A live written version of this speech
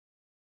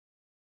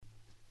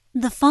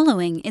The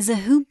following is a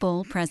Hoop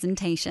Ball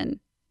presentation.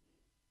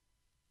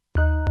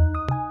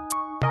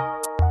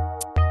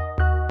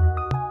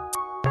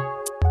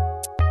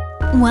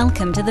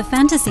 Welcome to the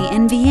Fantasy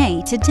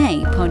NBA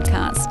Today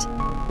podcast.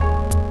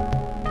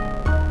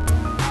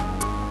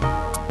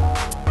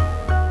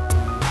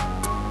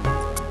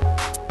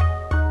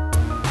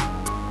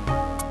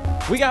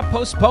 We got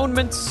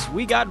postponements,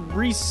 we got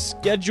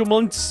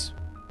reschedulements,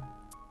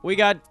 we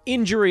got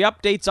injury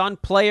updates on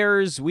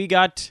players, we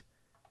got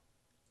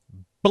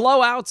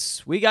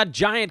blowouts, we got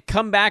giant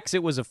comebacks.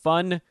 It was a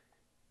fun,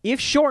 if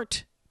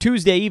short,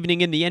 Tuesday evening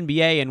in the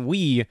NBA, and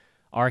we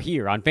are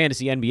here on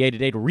Fantasy NBA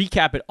Today to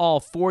recap it all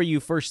for you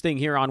first thing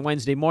here on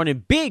Wednesday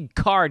morning. Big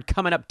card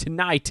coming up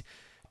tonight,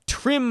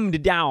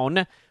 trimmed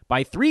down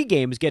by 3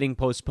 games getting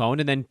postponed,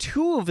 and then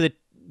 2 of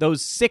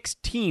those 6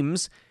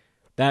 teams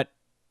that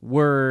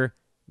were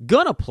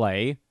gonna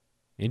play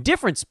in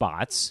different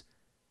spots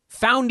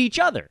found each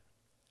other,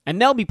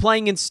 and they'll be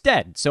playing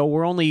instead. So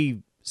we're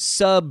only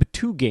sub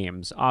 2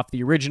 games off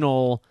the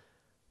original, I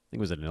think it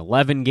was an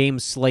 11-game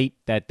slate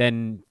that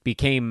then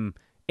became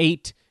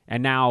 8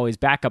 and now is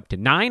back up to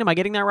 9. Am I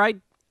getting that right?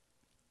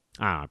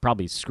 I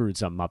probably screwed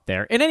something up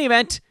there. In any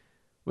event,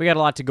 we got a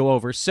lot to go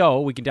over,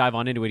 so we can dive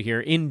on into it here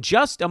in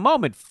just a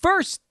moment.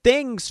 First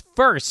things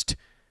first,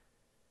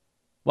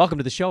 welcome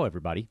to the show,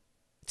 everybody.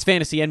 It's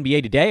Fantasy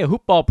NBA Today, a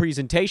hoop ball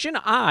presentation.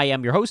 I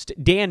am your host,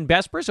 Dan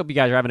Bespers. Hope you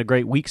guys are having a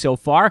great week so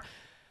far.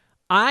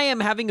 I am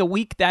having a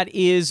week that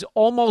is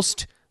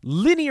almost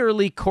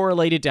linearly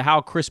correlated to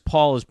how Chris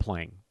Paul is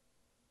playing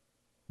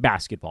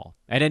basketball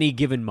at any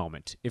given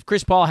moment. If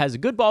Chris Paul has a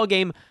good ball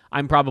game,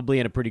 I'm probably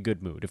in a pretty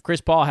good mood. If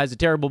Chris Paul has a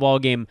terrible ball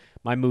game,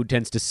 my mood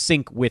tends to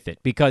sync with it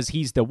because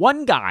he's the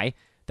one guy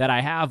that I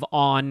have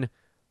on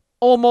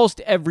almost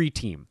every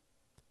team.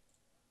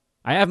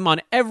 I have him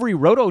on every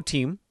roto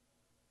team.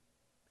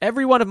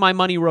 Every one of my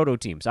money roto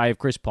teams, I have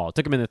Chris Paul.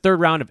 Took him in the 3rd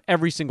round of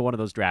every single one of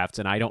those drafts,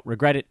 and I don't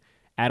regret it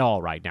at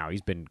all right now.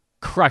 He's been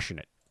crushing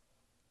it.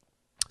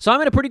 So I'm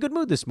in a pretty good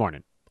mood this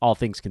morning, all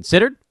things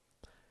considered.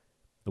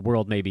 The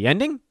world may be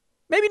ending.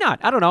 Maybe not.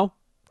 I don't know.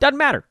 Doesn't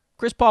matter.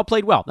 Chris Paul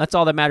played well. That's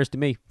all that matters to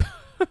me.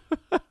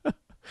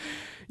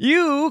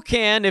 You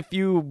can, if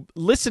you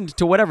listened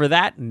to whatever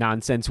that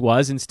nonsense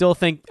was and still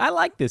think, I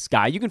like this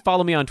guy, you can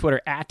follow me on Twitter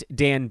at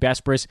Dan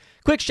Bespris.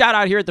 Quick shout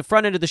out here at the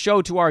front end of the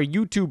show to our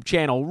YouTube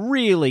channel.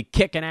 Really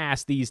kicking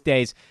ass these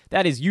days.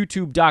 That is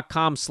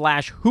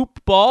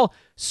youtube.com/hoopball.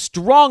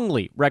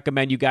 Strongly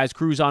recommend you guys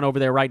cruise on over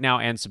there right now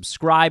and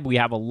subscribe. We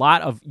have a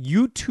lot of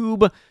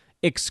YouTube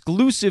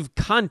exclusive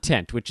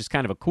content, which is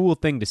kind of a cool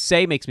thing to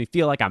say. Makes me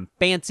feel like I'm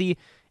fancy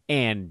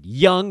and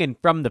young and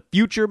from the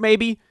future,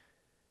 maybe.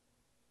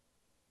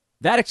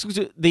 That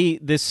exclusive, the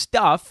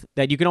stuff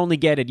that you can only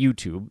get at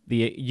YouTube,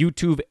 the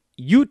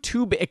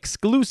YouTube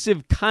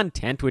exclusive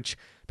content, which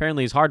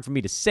apparently is hard for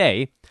me to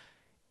say,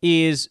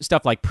 is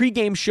stuff like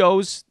pregame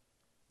shows,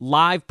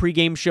 live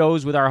pregame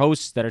shows with our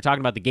hosts that are talking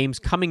about the games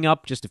coming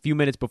up just a few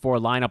minutes before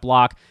lineup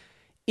lock,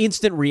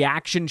 instant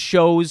reaction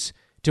shows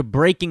to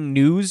breaking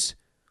news,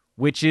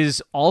 which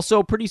is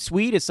also pretty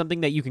sweet. It's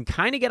something that you can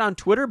kind of get on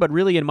Twitter, but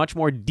really in much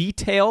more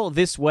detail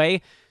this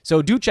way.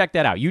 So do check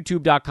that out,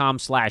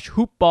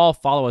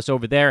 youtube.com/hoopball. Follow us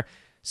over there.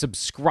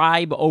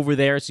 Subscribe over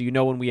there so you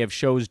know when we have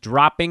shows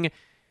dropping.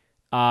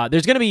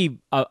 There's going to be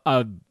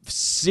a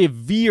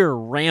severe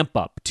ramp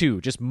up, too.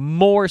 Just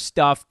more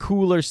stuff,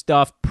 cooler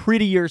stuff,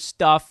 prettier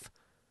stuff.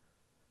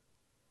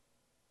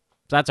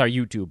 So that's our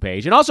YouTube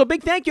page. And also,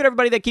 big thank you to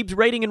everybody that keeps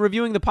rating and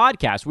reviewing the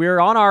podcast. We're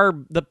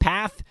on the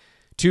path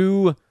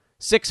to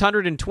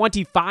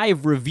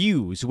 625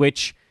 reviews,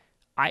 which,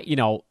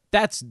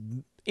 that's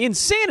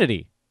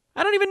insanity.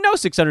 I don't even know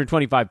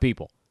 625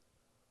 people.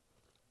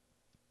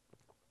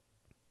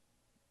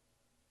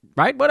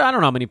 Right? But I don't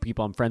know how many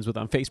people I'm friends with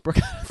on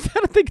Facebook. I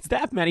don't think it's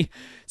that many.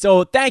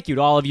 So thank you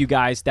to all of you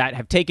guys that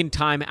have taken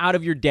time out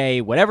of your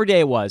day, whatever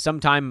day it was,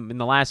 sometime in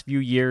the last few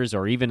years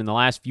or even in the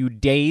last few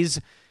days,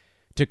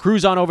 to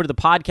cruise on over to the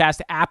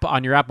podcast app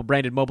on your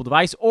Apple-branded mobile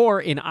device or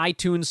in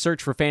iTunes,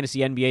 search for Fantasy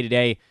NBA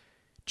Today.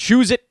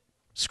 Choose it.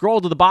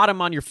 Scroll to the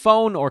bottom on your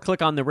phone or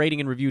click on the rating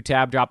and review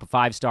tab. Drop a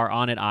 5-star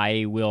on it.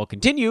 I will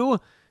continue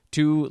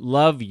to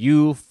love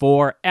you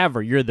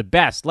forever. You're the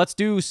best. Let's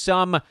do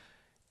some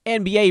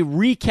NBA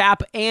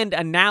recap and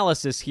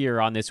analysis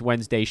here on this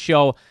Wednesday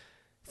show.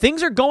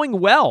 Things are going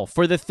well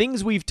for the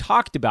things we've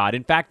talked about.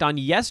 In fact, on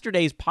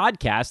yesterday's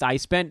podcast, I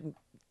spent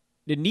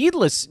a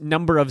needless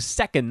number of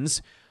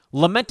seconds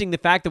lamenting the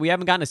fact that we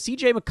haven't gotten a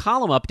CJ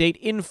McCollum update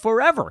in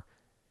forever.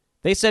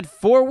 They said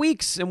 4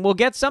 weeks, and we'll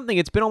get something.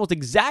 It's been almost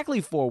exactly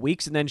 4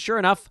 weeks, and then sure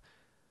enough,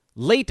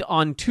 late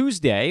on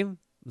Tuesday,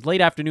 late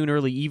afternoon,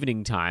 early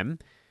evening time,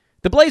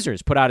 the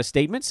Blazers put out a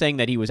statement saying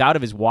that he was out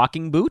of his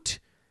walking boot,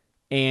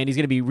 and he's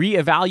going to be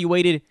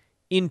reevaluated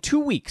in 2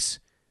 weeks,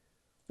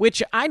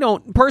 which I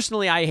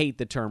hate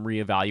the term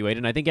reevaluated,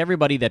 and I think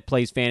everybody that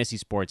plays fantasy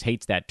sports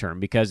hates that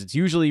term because it's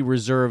usually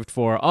reserved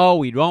for,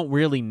 we don't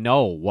really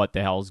know what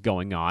the hell's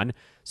going on,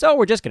 so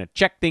we're just going to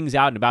check things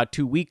out in about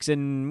 2 weeks,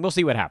 and we'll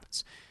see what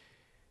happens.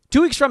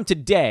 2 weeks from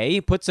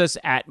today puts us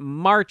at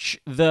March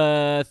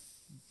the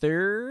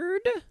 3rd?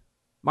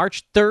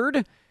 March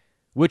 3rd,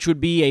 which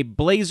would be a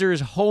Blazers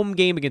home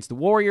game against the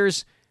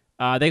Warriors.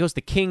 They host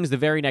the Kings the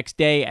very next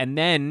day, and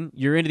then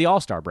you're into the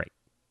All-Star break.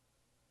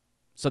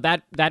 So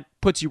that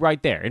puts you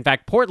right there. In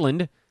fact,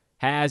 Portland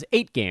has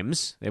 8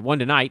 games. They have one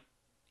tonight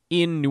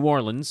in New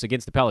Orleans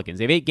against the Pelicans.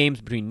 They have 8 games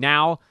between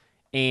now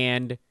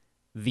and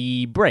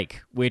the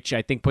break, which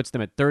I think puts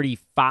them at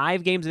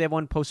 35 games. They have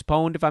one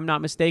postponed, if I'm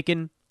not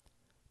mistaken.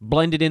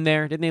 Blended in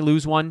there. Didn't they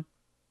lose one?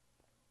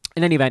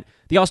 In any event,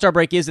 the All-Star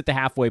break is at the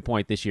halfway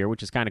point this year,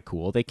 which is kind of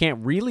cool. They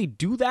can't really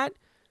do that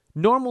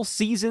normal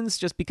seasons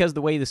just because of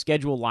the way the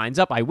schedule lines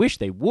up. I wish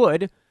they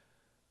would.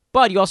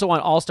 But you also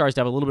want All-Stars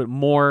to have a little bit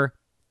more,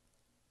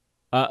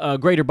 a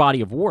greater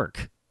body of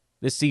work.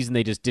 This season,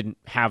 they just didn't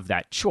have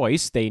that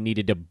choice. They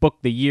needed to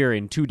book the year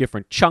in 2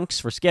 different chunks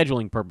for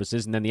scheduling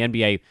purposes, and then the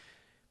NBA,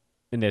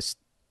 in this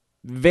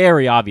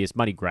very obvious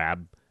money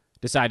grab,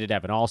 decided to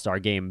have an All-Star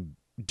game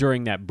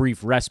during that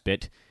brief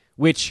respite,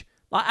 which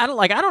I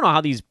don't know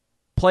how these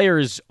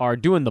players are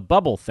doing the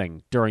bubble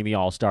thing during the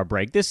All-Star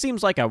break. This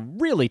seems like a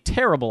really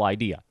terrible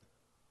idea.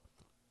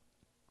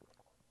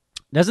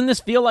 Doesn't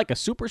this feel like a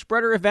super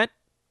spreader event?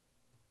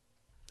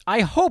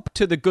 I hope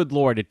to the good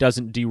Lord it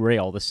doesn't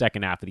derail the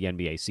second half of the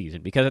NBA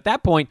season, because at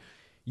that point,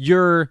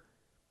 you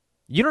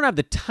don't have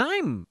the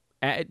time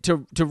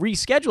to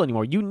reschedule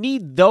anymore. You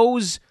need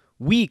those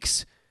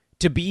weeks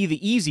to be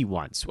the easy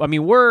ones. I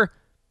mean,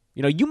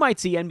 you might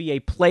see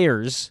NBA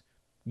players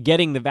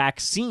getting the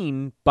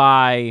vaccine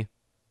by,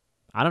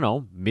 I don't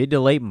know, mid to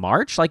late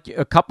March, like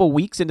a couple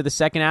weeks into the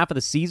second half of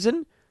the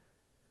season.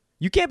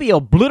 You can't be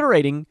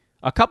obliterating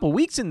a couple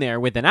weeks in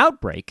there with an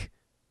outbreak,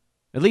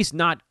 at least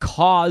not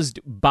caused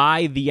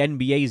by the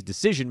NBA's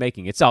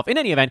decision-making itself. In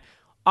any event,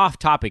 off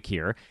topic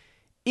here,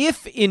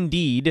 if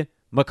indeed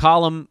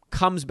McCollum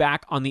comes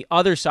back on the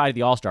other side of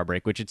the All-Star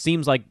break, which it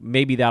seems like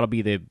maybe that'll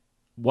be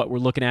what we're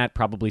looking at,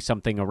 probably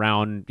something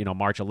around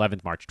March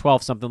 11th, March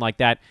 12th, something like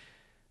that.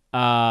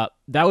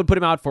 That would put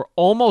him out for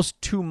almost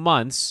 2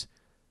 months,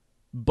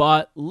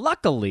 but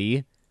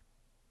luckily,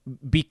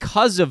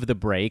 because of the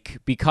break,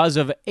 because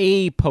of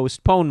a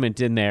postponement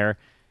in there,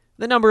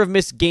 the number of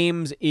missed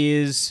games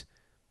is,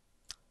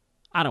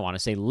 I don't want to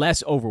say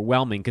less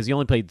overwhelming, because he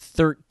only played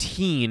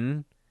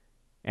 13,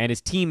 and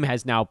his team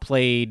has now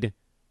played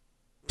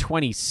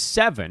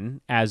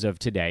 27 as of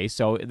today.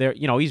 So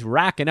he's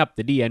racking up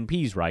the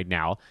DNPs right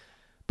now.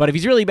 But if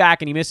he's really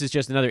back and he misses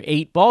just another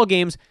 8 ball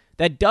games,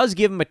 that does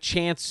give him a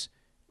chance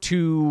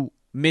to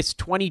miss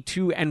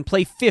 22 and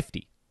play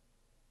 50,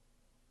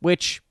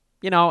 which,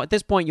 at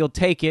this point you'll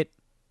take it.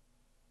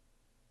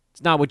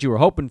 It's not what you were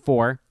hoping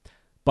for,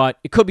 but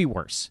it could be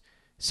worse.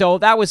 So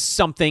that was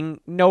something.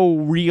 No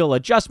real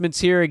adjustments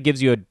here. It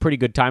gives you a pretty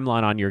good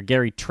timeline on your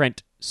Gary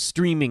Trent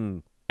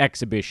streaming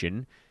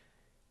exhibition.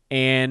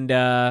 And, you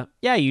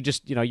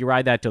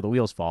ride that till the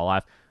wheels fall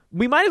off.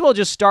 We might as well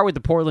just start with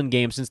the Portland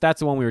game, since that's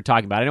the one we were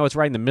talking about. I know it's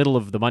right in the middle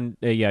of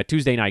the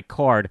Tuesday night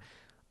card,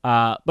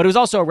 but it was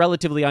also a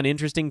relatively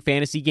uninteresting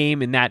fantasy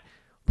game in that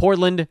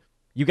Portland,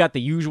 you got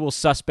the usual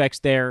suspects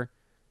there.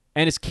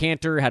 Enes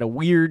Kanter had a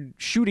weird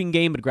shooting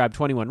game, but grabbed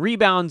 21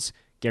 rebounds.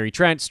 Gary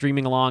Trent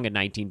streaming along at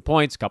 19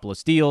 points, a couple of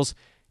steals.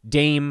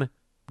 Dame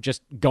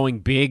just going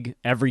big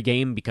every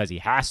game because he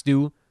has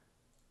to.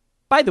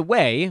 By the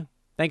way,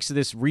 thanks to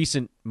this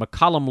recent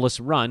McCollum-less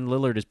run,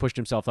 Lillard has pushed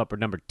himself up to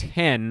number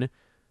 10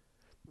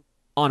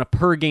 on a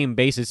per-game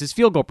basis. His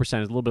field goal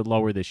percent is a little bit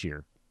lower this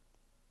year.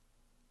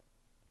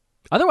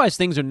 Otherwise,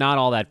 things are not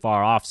all that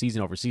far off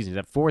season over season. He's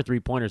at 4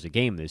 3-pointers a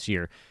game this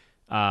year.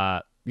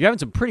 You're having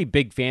some pretty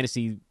big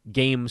fantasy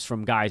games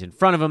from guys in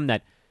front of him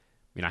that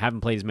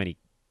haven't played as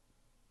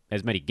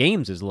many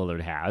games as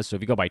Lillard has. So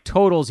if you go by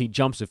totals, he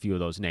jumps a few of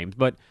those names.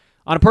 But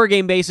on a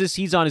per-game basis,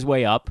 he's on his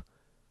way up.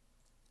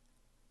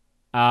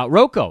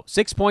 Rocco,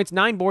 6 points,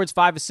 9 boards,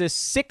 5 assists,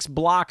 6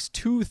 blocks,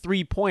 2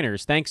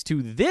 3-pointers. Thanks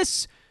to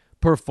this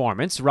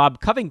performance, Rob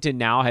Covington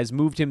now has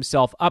moved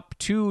himself up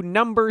to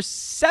number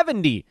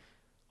 70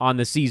 on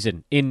the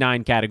season in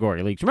 9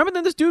 category leagues. Remember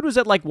that this dude was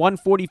at like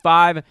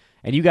 145,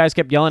 and you guys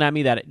kept yelling at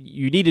me that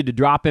you needed to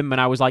drop him,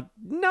 and I was like,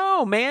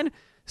 no, man,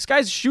 this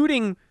guy's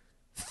shooting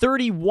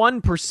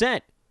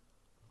 31%.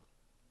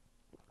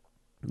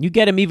 You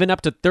get him even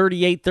up to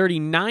 38,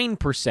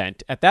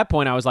 39%. At that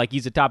point, I was like,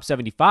 he's a top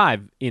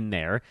 75 in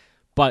there.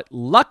 But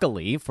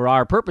luckily, for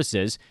our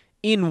purposes,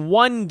 in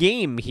one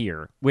game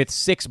here with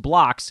 6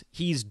 blocks,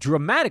 he's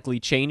dramatically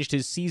changed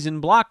his season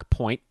block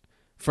point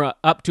for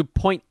up to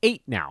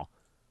 0.8 now.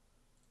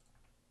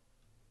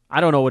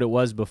 I don't know what it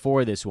was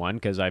before this one,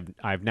 because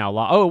I've now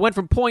lost. Oh, it went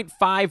from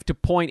 0.5 to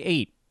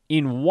 0.8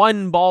 in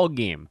one ball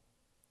game,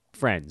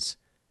 friends.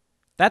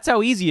 That's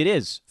how easy it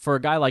is for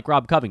a guy like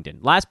Rob Covington.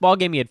 Last ball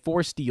game, he had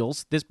 4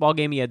 steals. This ball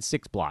game, he had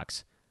 6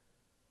 blocks.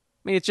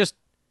 I mean, it's just...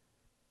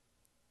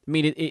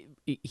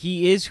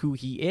 he is who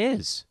he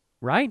is,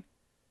 right?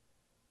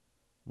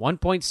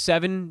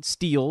 1.7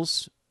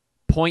 steals,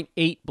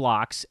 0.8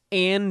 blocks,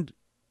 and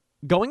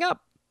going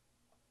up.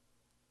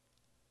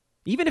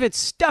 Even if it's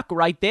stuck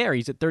right there,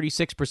 he's at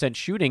 36%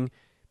 shooting.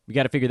 We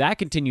got to figure that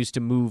continues to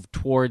move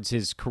towards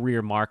his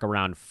career mark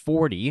around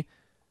 40.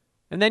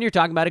 And then you're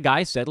talking about a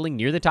guy settling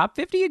near the top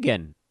 50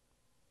 again.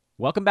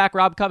 Welcome back,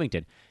 Rob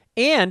Covington.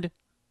 And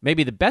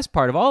maybe the best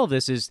part of all of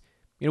this is,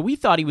 we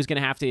thought he was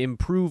going to have to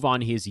improve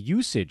on his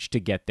usage to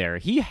get there.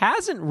 He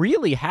hasn't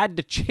really had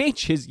to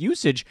change his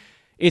usage.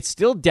 It's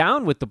still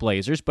down with the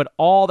Blazers, but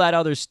all that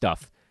other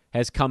stuff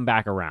has come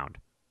back around.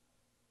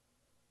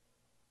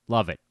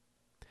 Love it.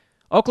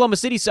 Oklahoma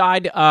City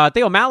side,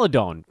 Theo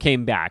Maledon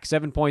came back.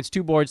 7 points,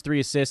 2 boards, 3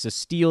 assists, a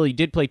steal. He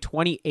did play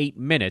 28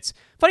 minutes.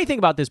 Funny thing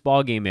about this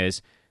ballgame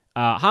is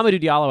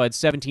Hamidou Diallo had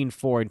 17,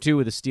 4, and 2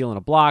 with a steal and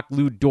a block.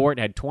 Lou Dort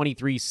had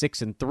 23,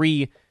 6, and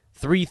 3.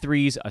 3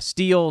 threes, a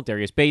steal.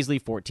 Darius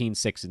Bazley, 14,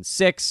 6, and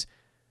 6.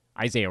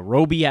 Isaiah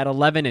Roby had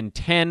 11 and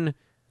 10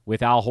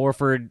 with Al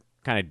Horford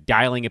kind of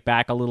dialing it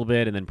back a little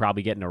bit and then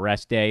probably getting a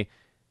rest day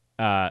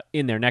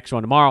in their next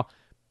one tomorrow.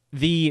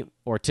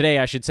 Or today,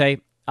 I should say.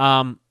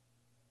 The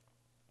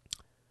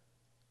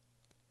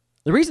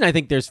reason I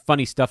think there's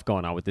funny stuff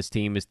going on with this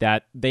team is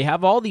that they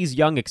have all these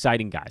young,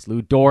 exciting guys.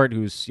 Lou Dort,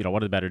 who's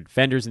one of the better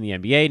defenders in the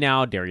NBA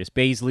now. Darius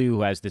Bazley,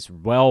 who has this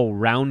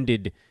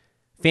well-rounded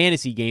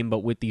fantasy game,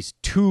 but with these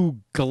 2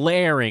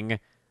 glaring,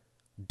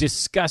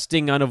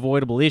 disgusting,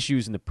 unavoidable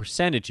issues in the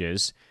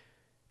percentages.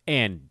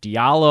 And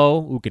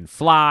Diallo, who can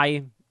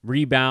fly,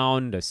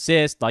 rebound,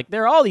 assist.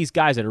 There are all these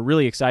guys that are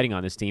really exciting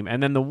on this team.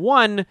 And then the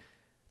one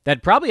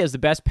that probably has the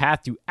best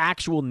path to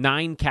actual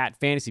 9-cat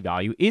fantasy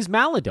value is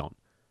Maledon.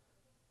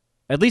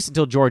 At least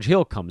until George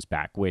Hill comes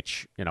back,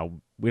 which,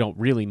 we don't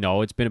really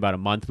know. It's been about a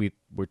month.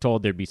 We're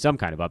told there'd be some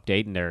kind of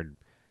update, and there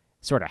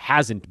sort of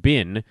hasn't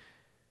been.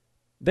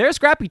 They're a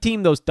scrappy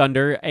team, those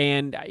Thunder,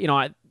 and,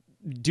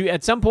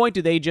 at some point,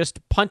 do they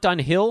just punt on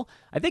Hill?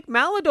 I think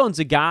Maledon's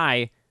a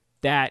guy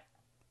that,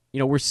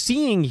 we're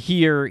seeing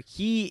here.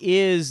 He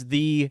is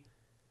the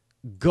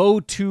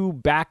go-to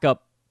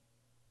backup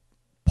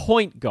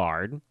point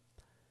guard,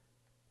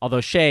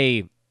 although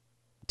Shea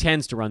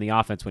tends to run the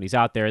offense when he's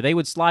out there. They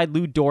would slide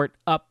Lou Dort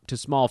up to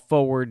small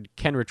forward.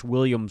 Kenrich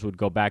Williams would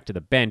go back to the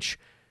bench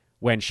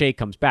when Shea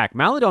comes back.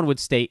 Maledon would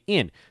stay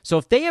in. So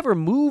if they ever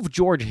move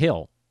George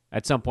Hill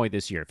at some point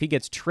this year, if he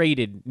gets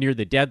traded near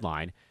the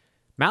deadline,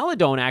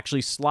 Maledon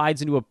actually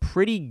slides into a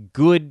pretty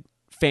good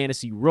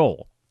fantasy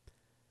role.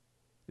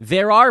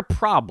 There are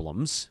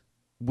problems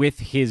with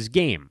his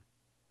game.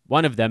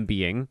 One of them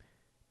being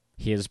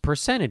his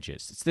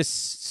percentages. It's this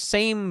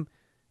same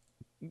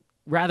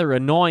rather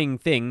annoying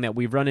thing that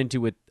we've run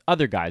into with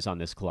other guys on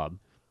this club.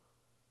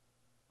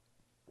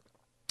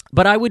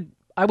 But I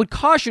would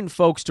caution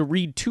folks to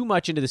read too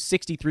much into the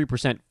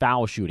 63%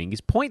 foul shooting.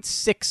 He's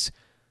 0.6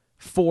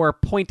 for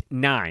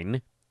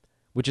 0.9,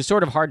 which is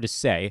sort of hard to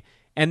say.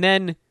 And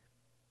then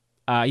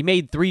he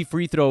made 3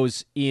 free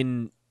throws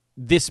in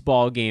this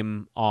ball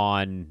game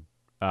on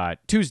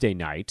Tuesday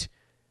night.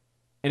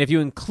 And if you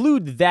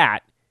include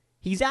that,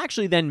 he's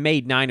actually then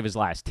made 9 of his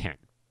last 10.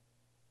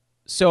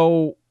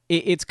 So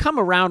it's come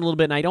around a little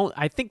bit, and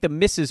I think the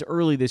misses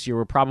early this year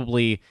were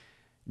probably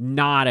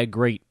not a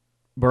great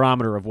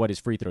barometer of what his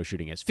free throw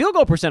shooting is. Field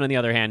goal percent, on the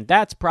other hand,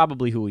 that's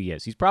probably who he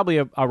is. He's probably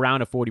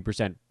around a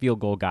 40% field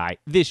goal guy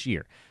this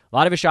year. A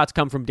lot of his shots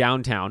come from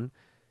downtown.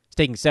 He's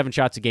taking 7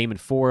 shots a game, and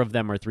 4 of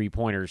them are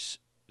three-pointers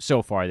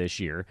so far this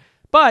year.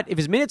 But if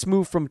his minutes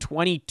move from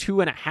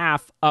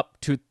 22.5 up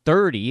to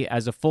 30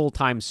 as a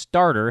full-time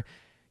starter,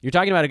 you're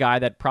talking about a guy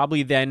that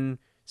probably then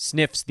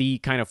sniffs the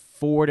kind of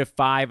 4 to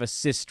 5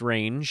 assist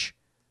range.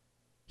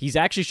 He's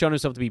actually shown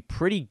himself to be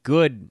pretty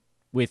good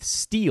with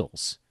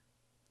steals.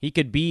 He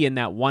could be in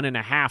that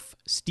 1.5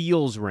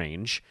 steals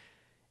range.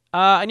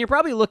 And you're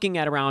probably looking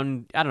at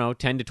around,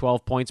 10 to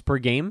 12 points per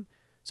game.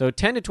 So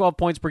 10 to 12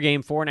 points per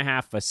game,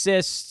 4.5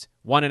 assists,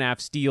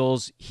 1.5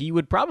 steals. He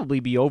would probably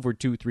be over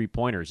 2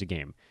 3-pointers a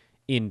game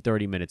in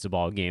 30 minutes of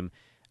ball game.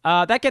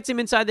 That gets him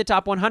inside the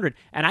top 100.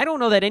 And I don't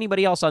know that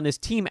anybody else on this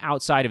team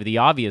outside of the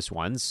obvious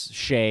ones,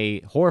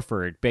 Shea,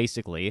 Horford,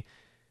 basically,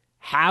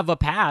 have a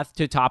path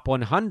to top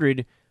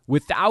 100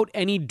 without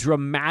any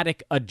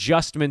dramatic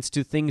adjustments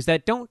to things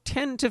that don't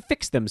tend to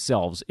fix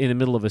themselves in the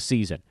middle of a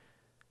season.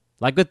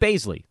 Like with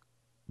Bazley,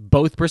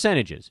 both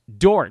percentages.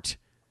 Dort,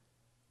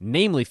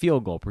 namely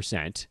field goal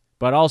percent,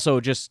 but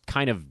also just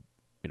kind of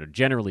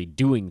generally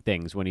doing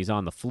things when he's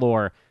on the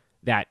floor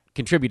that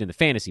contribute in the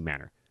fantasy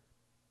manner.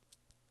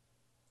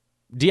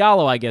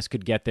 Diallo, I guess,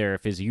 could get there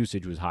if his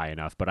usage was high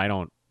enough, but I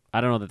don't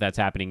know that that's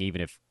happening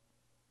even if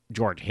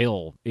George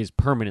Hill is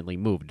permanently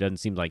moved. It doesn't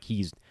seem like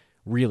he's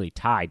really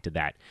tied to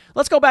that.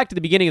 Let's go back to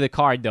the beginning of the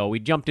card, though. We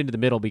jumped into the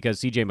middle because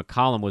C.J.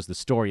 McCollum was the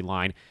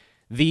storyline.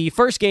 The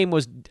first game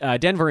was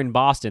Denver and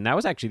Boston. That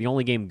was actually the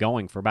only game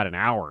going for about an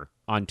hour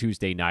on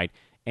Tuesday night,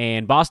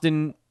 and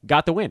Boston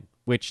got the win,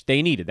 which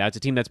they needed. That's a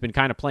team that's been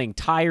kind of playing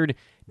tired.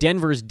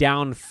 Denver's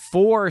down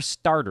 4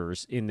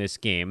 starters in this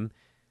game.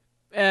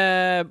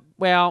 No,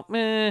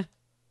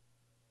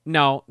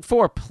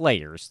 4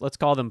 players. Let's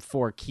call them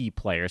 4 key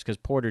players because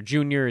Porter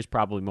Jr. is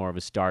probably more of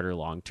a starter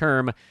long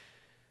term.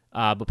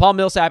 But Paul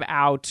Millsap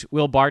out,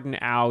 Will Barton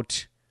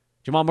out,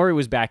 Jamal Murray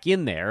was back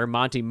in there.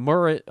 Monty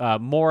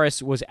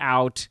Morris was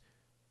out.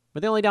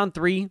 But they only down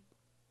 3.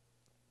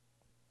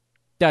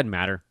 Doesn't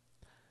matter.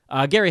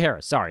 Gary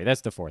Harris, sorry,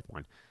 that's the fourth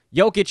one.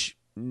 Jokic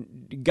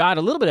got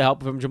a little bit of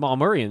help from Jamal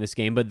Murray in this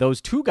game, but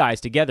those two guys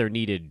together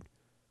needed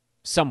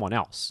someone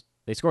else.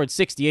 They scored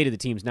 68 of the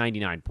team's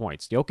 99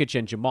 points. Jokic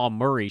and Jamal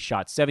Murray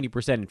shot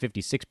 70% and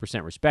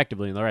 56%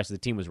 respectively, and the rest of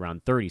the team was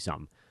around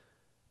 30-something.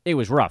 It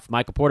was rough.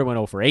 Michael Porter went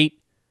 0 for 8.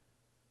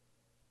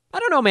 I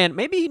don't know, man.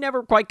 Maybe he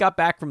never quite got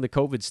back from the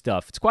COVID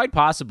stuff. It's quite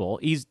possible.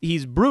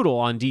 He's brutal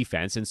on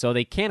defense, and so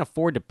they can't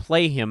afford to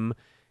play him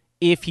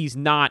if he's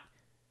not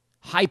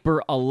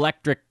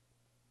hyper-electric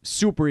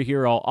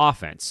superhero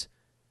offense.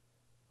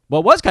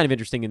 What was kind of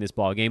interesting in this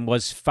ballgame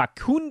was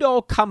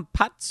Facundo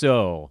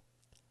Campazzo,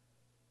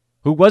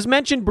 who was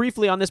mentioned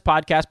briefly on this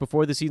podcast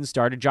before the season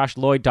started. Josh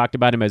Lloyd talked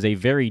about him as a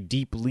very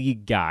deep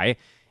league guy,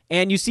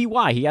 and you see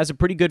why. He has a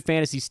pretty good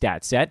fantasy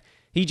stat set.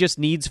 He just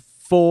needs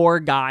 4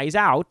 guys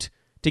out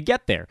to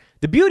get there.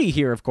 The beauty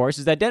here, of course,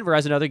 is that Denver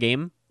has another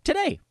game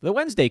today, the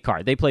Wednesday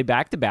card. They play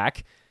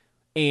back-to-back,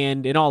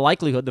 and in all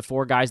likelihood, the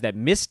 4 guys that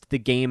missed the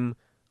game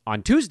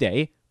on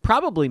Tuesday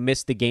probably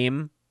missed the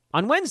game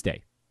on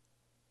Wednesday.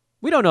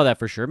 We don't know that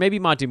for sure. Maybe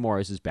Monty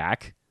Morris is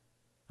back.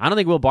 I don't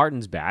think Will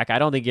Barton's back. I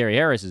don't think Gary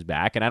Harris is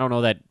back, and I don't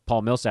know that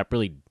Paul Millsap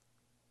really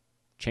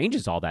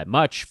changes all that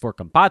much for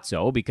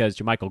Campazzo because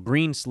JaMychal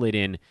Green slid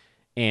in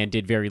and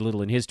did very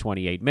little in his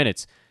 28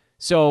 minutes.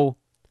 So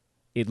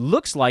it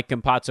looks like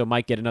Campazzo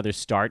might get another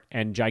start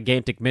and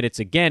gigantic minutes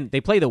again.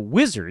 They play the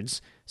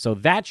Wizards, so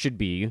that should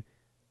be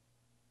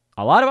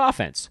a lot of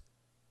offense.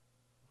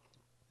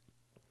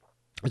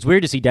 It's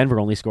weird to see Denver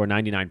only score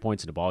 99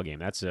 points in a ballgame.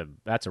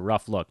 That's a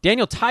rough look.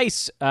 Daniel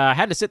Tice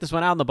had to sit this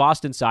one out on the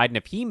Boston side, and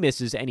if he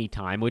misses any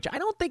time, which I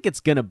don't think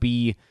it's going to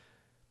be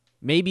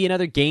maybe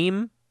another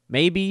game,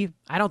 maybe,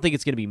 I don't think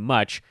it's going to be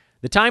much,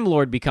 the Time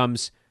Lord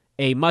becomes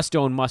a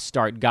must-own,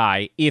 must-start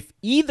guy if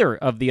either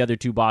of the other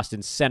 2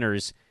 Boston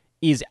centers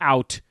is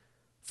out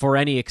for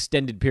any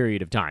extended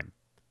period of time,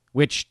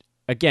 which,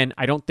 again,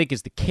 I don't think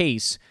is the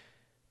case,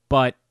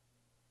 but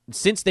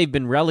since they've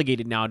been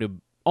relegated now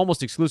to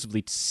almost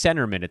exclusively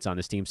center minutes on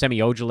this team, Semi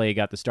Ojeleye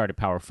got the start at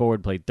power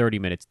forward, played 30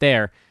 minutes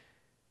there.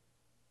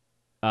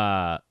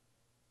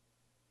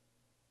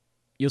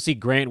 You'll see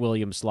Grant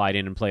Williams slide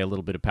in and play a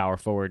little bit of power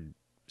forward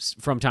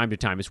from time to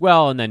time as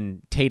well, and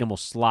then Tatum will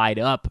slide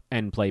up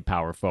and play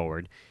power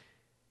forward.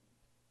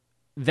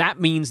 That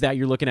means that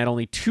you're looking at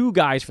only 2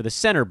 guys for the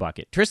center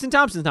bucket. Tristan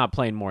Thompson's not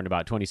playing more than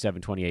about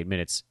 27, 28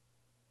 minutes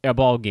a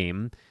ball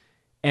game.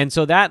 And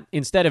so that,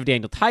 instead of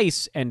Daniel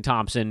Tice and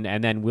Thompson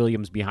and then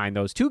Williams behind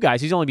those 2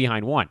 guys, he's only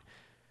behind 1.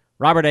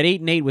 Robert at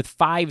 8-8 with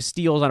 5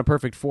 steals on a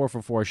perfect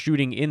 4-for-4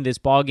 shooting in this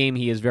ballgame.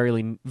 He is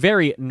very,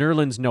 very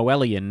Nerlens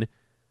Noelian,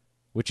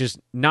 which is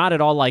not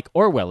at all like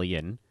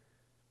Orwellian.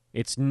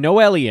 It's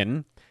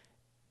Noelian,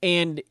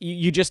 and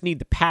you just need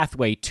the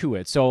pathway to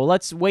it. So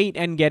let's wait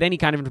and get any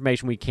kind of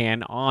information we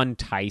can on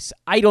Tice.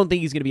 I don't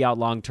think he's going to be out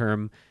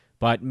long-term,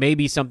 but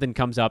maybe something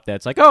comes up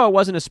that's like, oh, it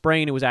wasn't a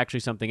sprain, it was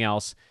actually something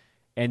else.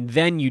 And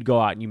then you'd go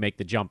out and you make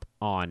the jump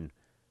on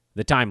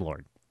the Time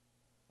Lord.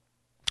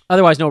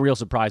 Otherwise, no real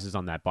surprises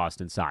on that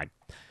Boston side.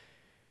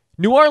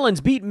 New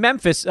Orleans beat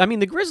Memphis. I mean,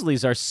 the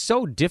Grizzlies are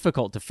so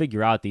difficult to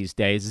figure out these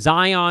days.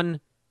 Zion,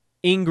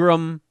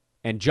 Ingram,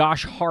 and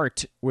Josh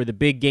Hart were the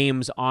big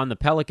games on the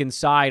Pelicans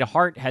side.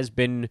 Hart has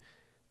been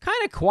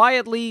kind of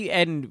quietly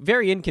and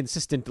very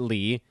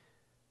inconsistently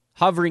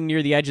hovering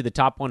near the edge of the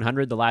top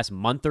 100 the last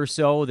month or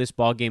so. This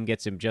ballgame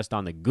gets him just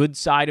on the good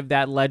side of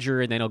that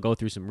ledger, and then he'll go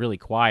through some really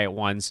quiet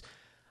ones.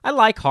 I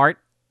like Hart.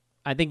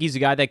 I think he's a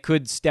guy that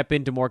could step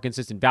into more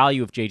consistent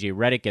value if J.J.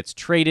 Redick gets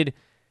traded,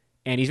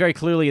 and he's very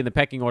clearly in the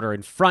pecking order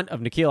in front of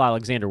Nickeil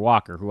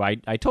Alexander-Walker, who I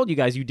told you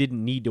guys you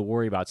didn't need to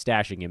worry about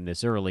stashing him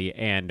this early,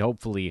 and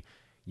hopefully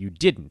you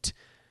didn't.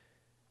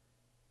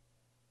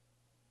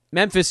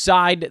 Memphis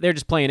side, they're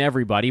just playing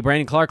everybody.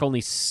 Brandon Clark, only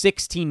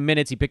 16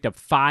 minutes. He picked up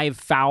 5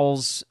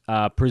 fouls.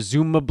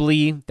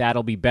 Presumably,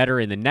 that'll be better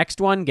in the next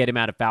one. Get him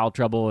out of foul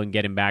trouble and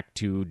get him back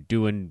to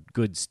doing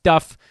good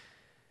stuff.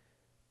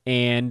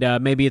 And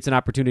maybe it's an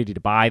opportunity to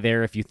buy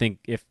there if you think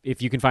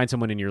if you can find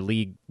someone in your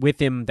league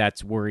with him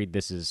that's worried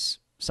this is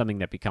something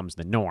that becomes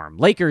the norm.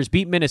 Lakers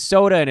beat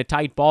Minnesota in a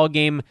tight ball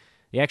game.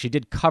 They actually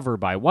did cover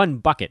by 1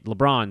 bucket.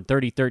 LeBron,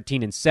 30,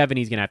 13, and 7.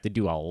 He's going to have to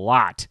do a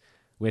lot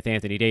with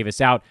Anthony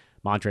Davis out.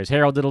 Montrezl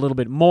Harrell did a little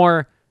bit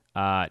more.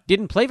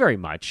 Didn't play very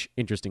much,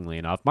 interestingly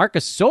enough.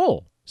 Marcus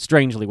Gasol,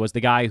 strangely, was the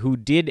guy who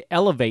did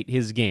elevate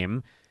his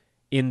game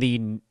in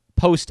the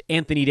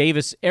post-Anthony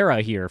Davis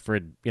era here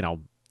for,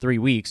 3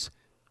 weeks.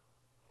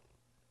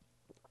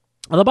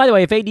 Although, by the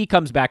way, if AD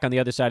comes back on the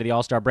other side of the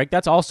All-Star break,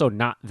 that's also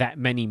not that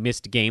many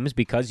missed games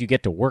because you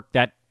get to work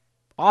that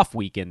off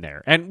week in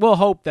there. And we'll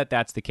hope that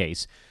that's the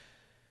case.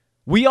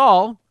 We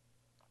all,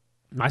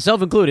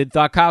 myself included,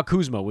 thought Kyle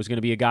Kuzma was going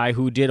to be a guy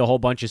who did a whole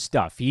bunch of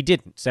stuff. He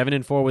didn't.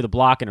 7-4 with a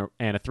block and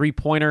a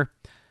 3-pointer.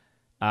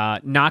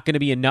 Not going to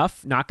be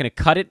enough. Not going to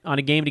cut it on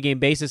a game-to-game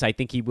basis. I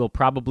think he will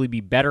probably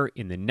be better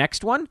in the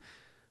next one.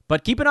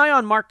 But keep an eye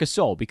on Marc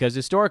Gasol because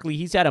historically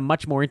he's had a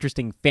much more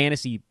interesting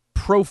fantasy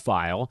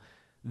profile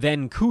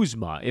than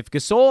Kuzma. If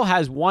Gasol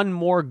has one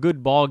more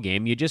good ball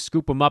game, you just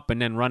scoop him up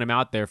and then run him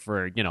out there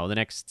for, the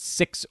next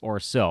 6 or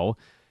so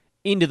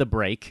into the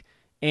break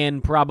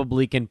and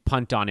probably can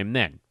punt on him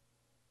then.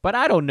 But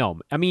I don't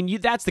know. I mean,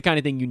 that's the kind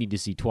of thing you need to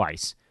see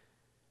twice.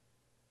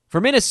 For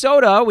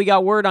Minnesota, we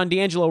got word on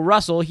D'Angelo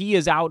Russell. He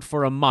is out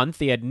for a month.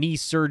 He had knee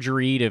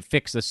surgery to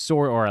fix a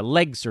sore, or a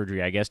leg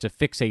surgery, I guess, to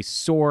fix a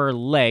sore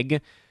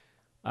leg.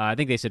 I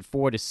think they said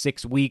 4 to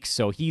 6 weeks,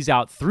 so he's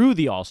out through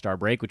the All-Star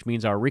break, which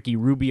means our Ricky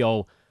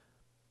Rubio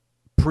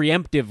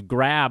preemptive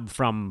grab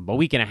from a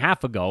week and a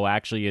half ago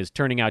actually is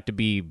turning out to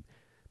be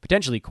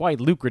potentially quite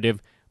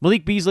lucrative.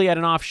 Malik Beasley had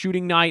an off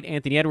shooting night.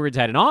 Anthony Edwards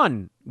had an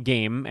on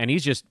game, and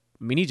he's just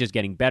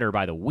getting better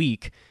by the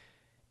week.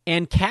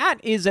 And Cat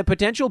is a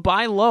potential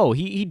buy low.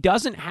 He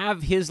doesn't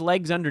have his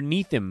legs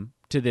underneath him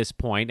to this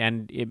point,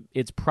 and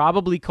it's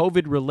probably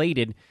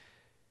COVID-related.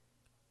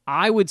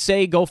 I would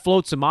say go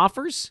float some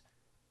offers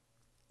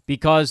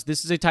because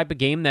this is a type of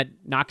game that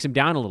knocks him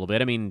down a little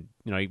bit. I mean,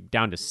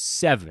 down to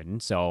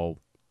 7, so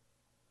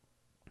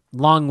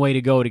long way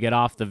to go to get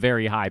off the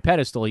very high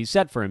pedestal he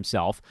set for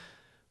himself.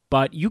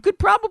 But you could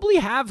probably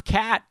have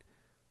Cat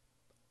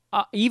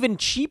even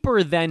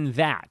cheaper than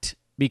that,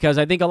 because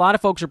I think a lot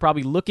of folks are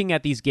probably looking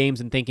at these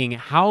games and thinking,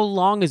 how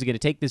long is it going to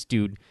take this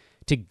dude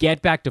to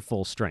get back to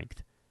full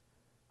strength?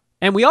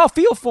 And we all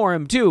feel for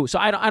him, too, so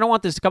I don't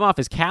want this to come off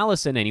as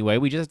callous in any way.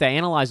 We just have to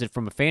analyze it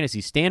from a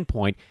fantasy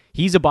standpoint.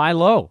 He's a buy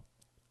low.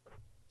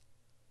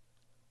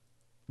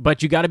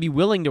 But you got to be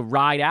willing to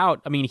ride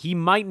out. I mean, he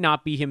might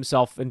not be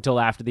himself until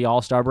after the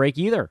All-Star break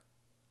either.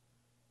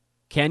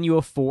 Can you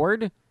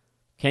afford?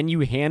 Can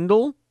you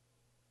handle?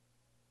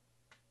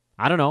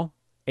 I don't know.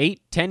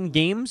 8-10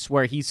 games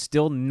where he's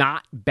still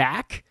not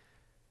back,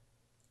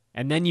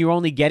 and then you're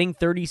only getting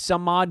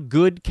 30-some-odd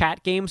good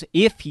Cat games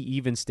if he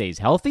even stays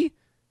healthy?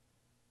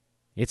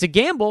 It's a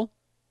gamble.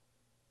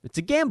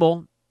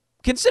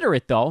 Consider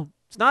it, though.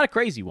 It's not a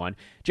crazy one.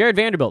 Jared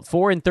Vanderbilt,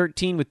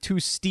 4-13 with 2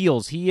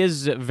 steals. He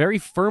is very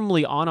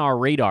firmly on our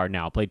radar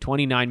now. Played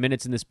 29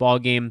 minutes in this ball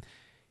game.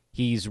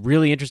 He's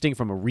really interesting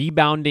from a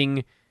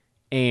rebounding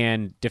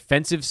and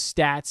defensive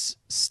stats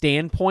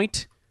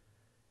standpoint.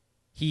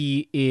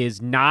 He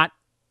is not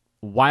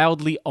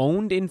wildly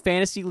owned in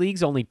fantasy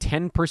leagues, only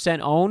 10%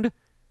 owned.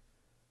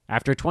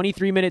 After a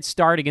 23-minute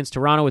start against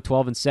Toronto with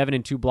 12-7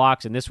 and 2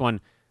 blocks, and this one,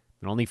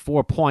 only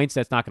 4 points,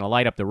 that's not going to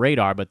light up the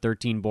radar, but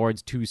 13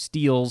 boards, 2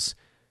 steals.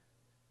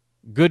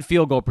 Good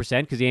field goal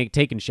percent because he ain't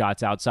taking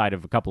shots outside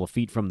of a couple of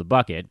feet from the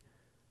bucket.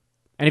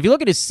 And if you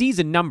look at his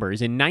season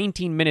numbers, in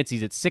 19 minutes,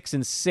 he's at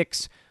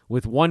 6-6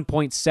 with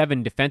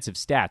 1.7 defensive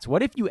stats.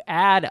 What if you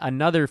add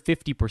another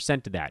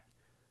 50% to that?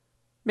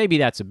 Maybe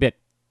that's a bit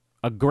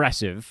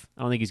aggressive.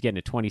 I don't think he's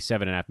getting to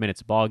 27.5 minutes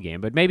a ball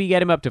game, but maybe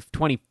get him up to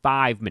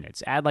 25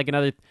 minutes. Add like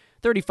another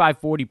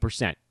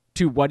 35-40%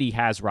 to what he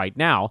has right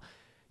now.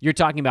 You're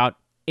talking about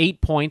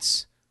 8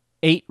 points,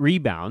 8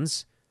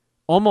 rebounds,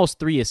 almost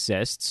 3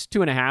 assists,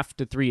 2.5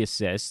 to 3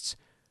 assists,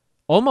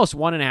 almost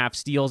 1.5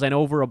 steals, and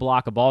over a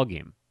block a ball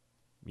game.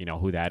 You know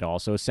who that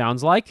also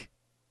sounds like?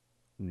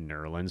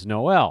 Nerlens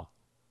Noel.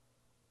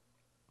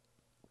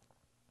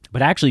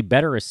 But actually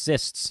better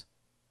assists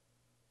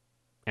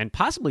and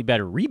possibly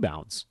better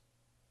rebounds.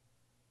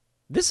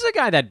 This is a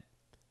guy that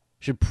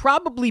should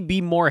probably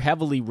be more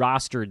heavily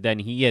rostered than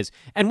he is.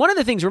 And one of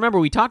the things, remember,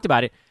 we talked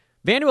about it,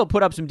 Vanderbilt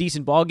put up some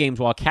decent ball games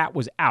while Cat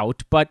was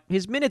out, but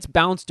his minutes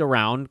bounced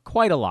around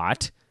quite a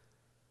lot.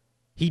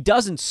 He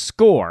doesn't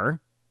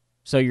score,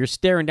 so you're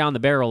staring down the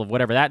barrel of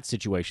whatever that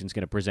situation's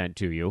going to present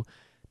to you.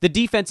 The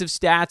defensive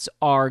stats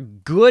are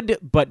good,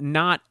 but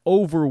not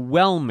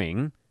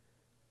overwhelming.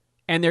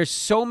 And there's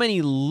so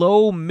many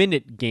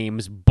low-minute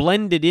games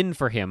blended in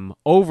for him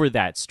over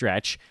that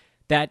stretch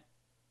that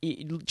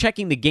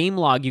checking the game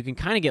log, you can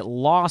kind of get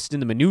lost in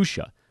the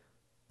minutia.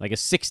 Like a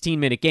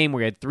 16-minute game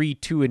where he had 3,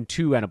 2, and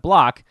 2 and a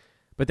block.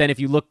 But then if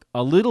you look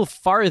a little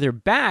farther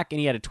back and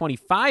he had a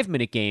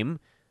 25-minute game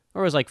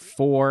where it was like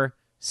 4,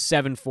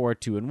 7, 4,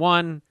 2, and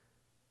 1,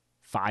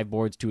 5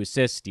 boards, 2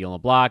 assists, steal and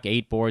a block,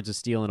 8 boards, a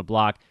steal and a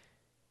block.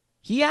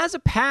 He has a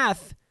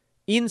path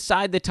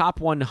inside the top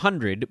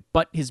 100,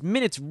 but his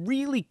minutes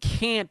really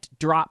can't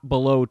drop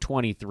below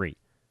 23.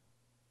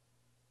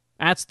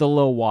 That's the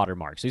low water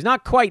mark. So he's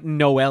not quite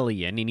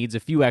Noelian. He needs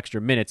a few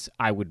extra minutes,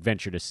 I would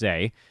venture to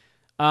say.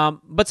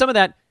 But some of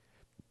that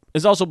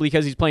is also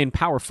because he's playing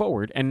power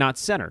forward and not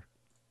center.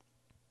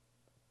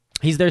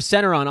 He's their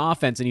center on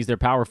offense, and he's their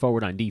power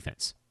forward on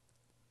defense.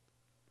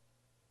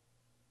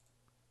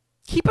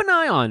 Keep an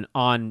eye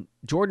on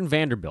Jordan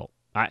Vanderbilt.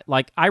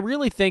 I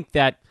really think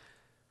that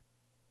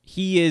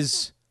he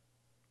is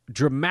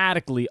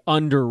dramatically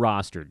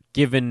under-rostered,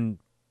 given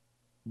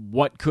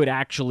what could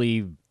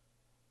actually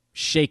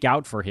shake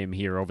out for him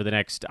here over the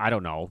next, I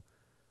don't know,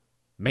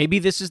 maybe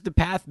this is the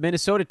path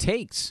Minnesota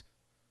takes.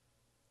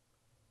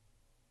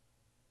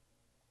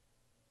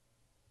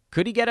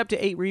 Could he get up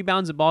to 8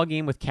 rebounds a ball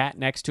game with Cat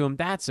next to him?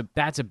 That's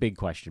a big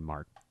question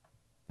mark.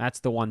 That's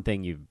the one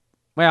thing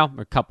Well,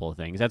 a couple of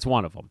things. That's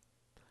one of them.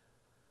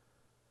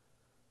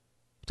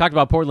 Talked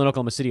about Portland,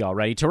 Oklahoma City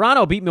already.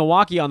 Toronto beat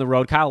Milwaukee on the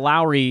road. Kyle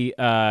Lowry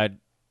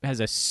has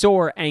a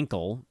sore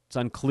ankle. It's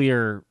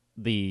unclear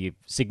the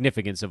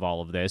significance of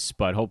all of this,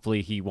 but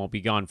hopefully he won't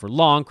be gone for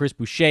long. Chris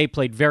Boucher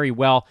played very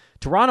well.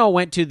 Toronto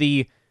went to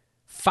the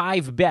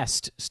 5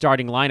 best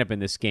starting lineup in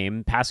this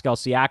game. Pascal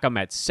Siakam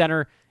at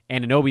center,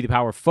 Anunoby the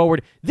power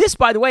forward. This,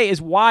 by the way,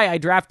 is why I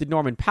drafted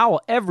Norman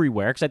Powell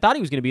everywhere, because I thought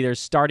he was going to be their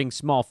starting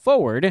small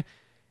forward,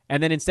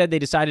 and then instead they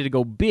decided to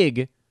go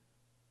big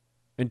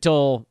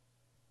until,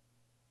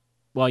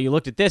 well, you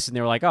looked at this and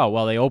they were like, oh,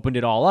 well, they opened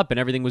it all up and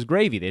everything was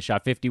gravy. They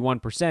shot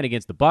 51%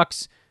 against the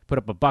Bucks, put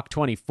up a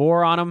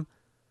 $124 on them.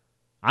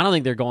 I don't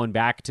think they're going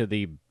back to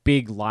the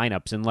big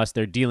lineups unless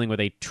they're dealing with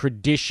a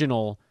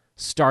traditional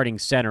starting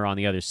center on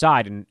the other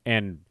side.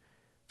 And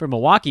for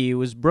Milwaukee, it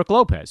was Brook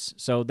Lopez.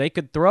 So they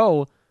could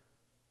throw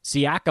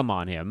Siakam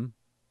on him.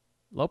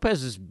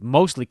 Lopez is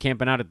mostly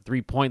camping out at the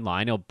three-point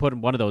line. He'll put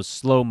one of those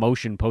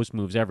slow-motion post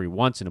moves every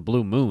once in a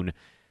blue moon.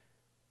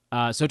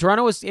 So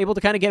Toronto was able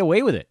to kind of get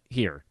away with it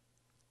here.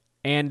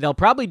 And they'll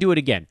probably do it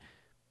again.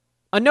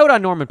 A note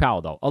on Norman Powell,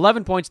 though.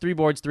 11 points, 3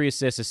 boards, 3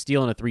 assists, a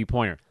steal, and a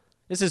three-pointer.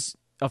 This is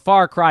a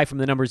far cry from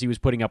the numbers he was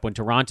putting up when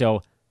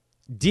Toronto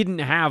didn't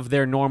have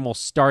their normal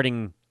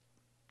starting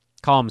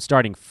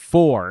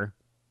 4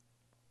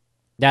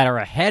 that are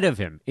ahead of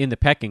him in the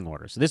pecking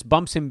order. So this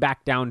bumps him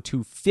back down to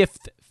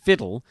 5th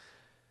fiddle.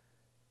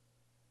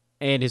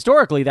 And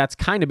historically, that's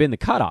kind of been the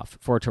cutoff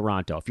for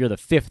Toronto, if you're the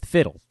 5th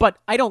fiddle. But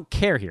I don't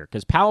care here,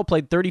 because Powell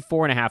played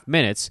 34 and a half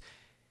minutes.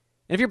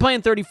 And if you're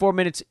playing 34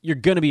 minutes, you're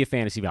going to be a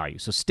fantasy value.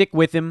 So stick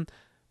with him.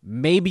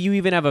 Maybe you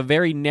even have a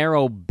very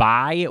narrow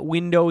buy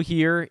window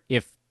here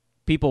if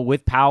people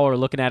with Powell are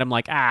looking at him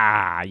like,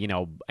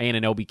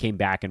 Anunoby came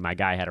back and my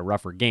guy had a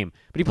rougher game.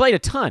 But he played a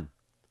ton.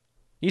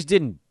 He just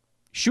didn't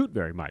shoot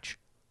very much.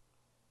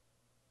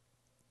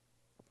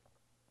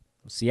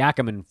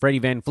 Siakam and Freddie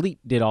VanVleet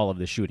did all of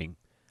the shooting.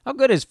 How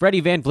good has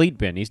Freddie VanVleet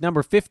been? He's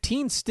number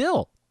 15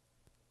 still.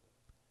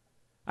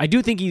 I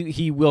do think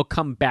he will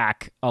come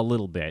back a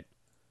little bit.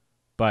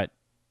 But,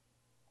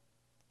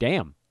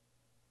 damn.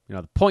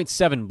 The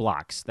 0.7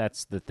 blocks,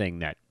 that's the thing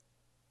that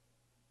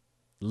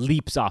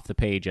leaps off the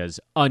page as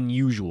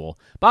unusual.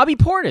 Bobby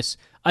Portis,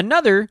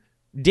 another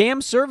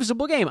damn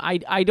serviceable game.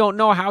 I don't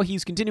know how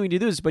he's continuing to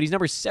do this, but he's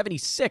number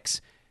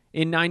 76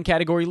 in 9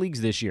 category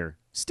leagues this year.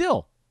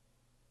 Still.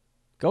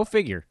 Go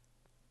figure.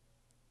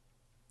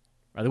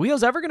 Are the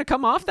wheels ever going to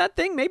come off that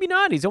thing? Maybe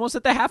not. He's almost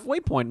at the halfway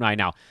point right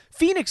now.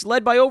 Phoenix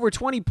led by over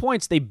 20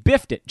 points. They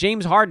biffed it.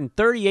 James Harden,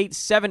 38,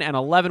 7, and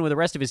 11 with the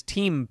rest of his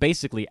team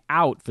basically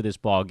out for this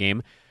ball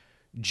game.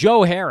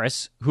 Joe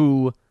Harris,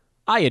 who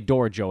I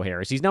adore Joe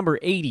Harris. He's number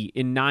 80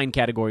 in 9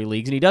 category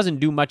leagues, and he doesn't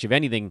do much of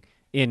anything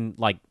in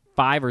like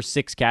 5 or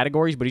 6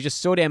 categories, but he's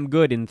just so damn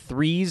good in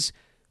threes,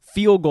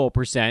 field goal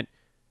percent,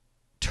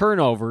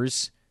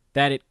 turnovers,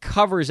 that it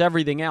covers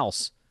everything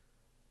else.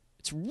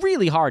 It's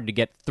really hard to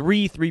get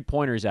 3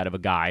 3-pointers out of a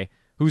guy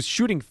who's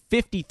shooting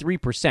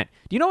 53%.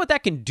 Do you know what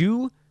that can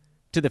do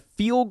to the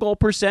field goal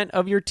percent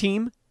of your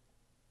team?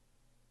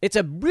 It's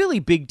a really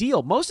big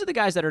deal. Most of the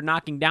guys that are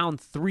knocking down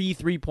 3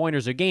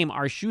 3-pointers a game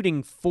are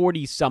shooting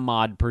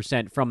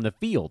 40-some-odd% from the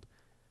field.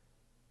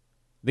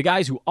 The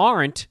guys who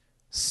aren't,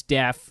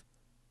 Steph,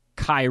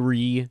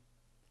 Kyrie,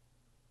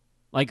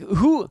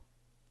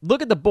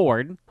 look at the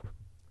board.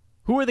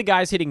 Who are the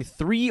guys hitting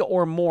 3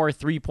 or more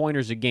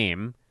 3-pointers a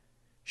game,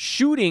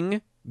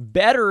 shooting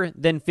better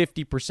than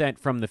 50%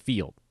 from the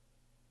field?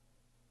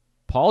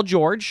 Paul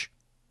George,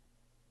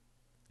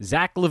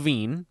 Zach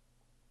LaVine,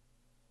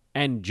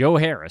 and Joe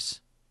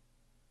Harris.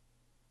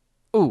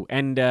 Ooh,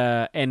 and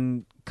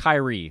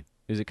Kyrie.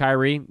 Is it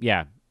Kyrie?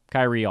 Yeah,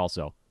 Kyrie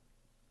also.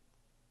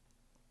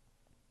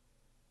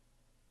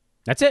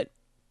 That's it.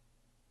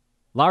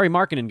 Lauri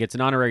Markkanen gets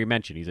an honorary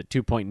mention. He's at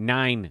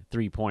 2.9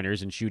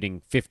 3-pointers and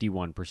shooting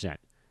 51%.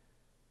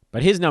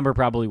 But his number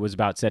probably was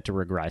about set to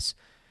regress.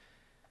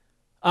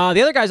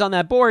 The other guys on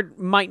that board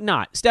might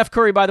not. Steph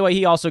Curry, by the way,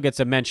 he also gets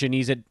a mention.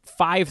 He's at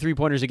 5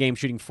 3-pointers a game,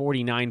 shooting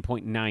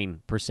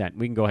 49.9%.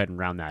 We can go ahead and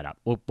round that up.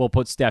 We'll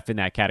put Steph in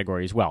that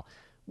category as well.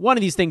 One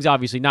of these things,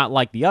 obviously, not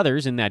like the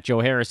others, in that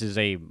Joe Harris is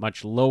a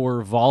much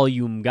lower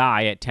volume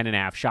guy at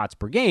 10.5 shots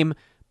per game.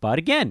 But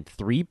again,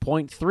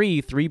 3.3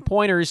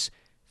 3-pointers,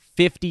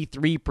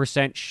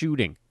 53%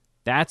 shooting.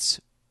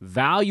 That's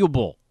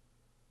valuable.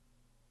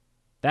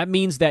 That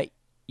means that,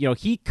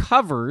 he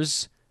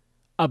covers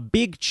a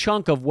big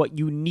chunk of what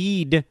you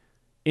need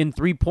in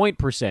 3-point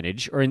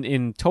percentage, or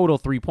in total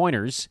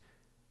 3-pointers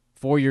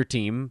for your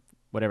team,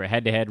 whatever,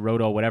 head-to-head,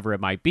 roto, whatever it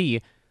might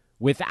be,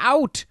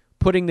 without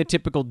putting the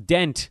typical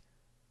dent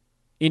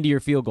into your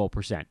field goal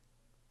percent.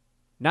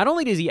 Not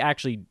only does he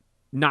actually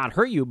not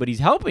hurt you, but he's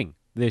helping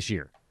this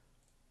year.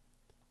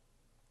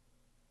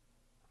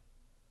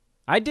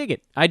 I dig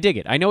it.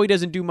 I know he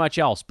doesn't do much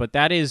else, but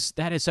that is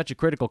such a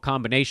critical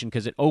combination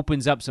because it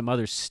opens up some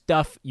other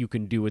stuff you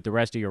can do with the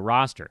rest of your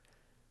roster.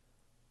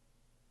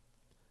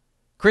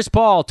 Chris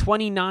Paul,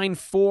 29,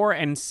 4,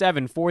 and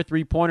 7. 4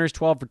 3-pointers,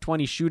 12 for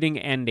 20 shooting,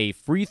 and a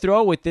free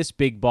throw with this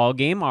big ball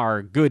game.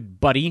 Our good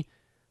buddy,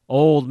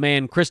 old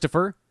man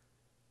Christopher,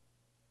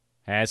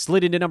 has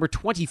slid into number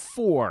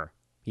 24.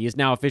 He is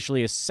now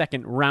officially a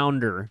second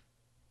rounder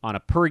on a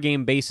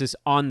per-game basis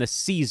on the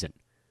season.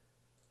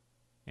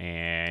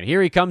 And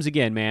here he comes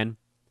again, man.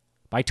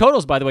 By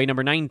totals, by the way,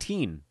 number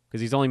 19, because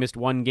he's only missed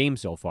one game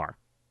so far.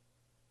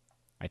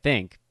 I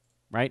think,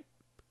 right?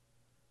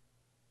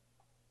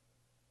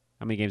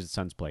 How many games have the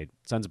Suns played?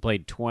 Suns have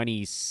played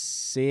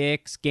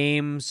 26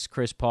 games.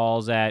 Chris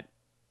Paul's at...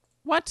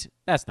 What?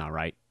 That's not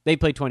right. They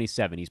played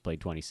 27. He's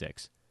played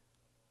 26.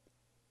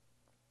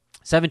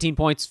 17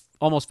 points,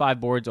 almost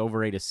 5 boards,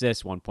 over 8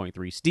 assists,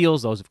 1.3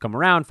 steals. Those have come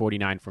around,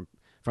 49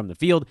 from the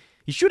field.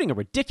 He's shooting a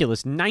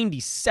ridiculous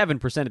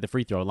 97% at the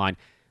free throw line.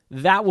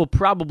 That will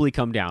probably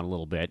come down a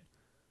little bit.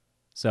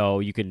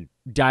 So you can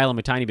dial him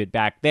a tiny bit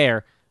back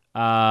there.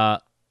 But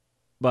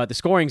the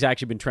scoring's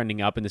actually been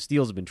trending up, and the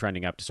steals have been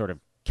trending up to sort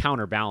of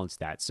counterbalance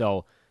that.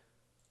 So,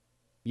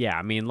 yeah,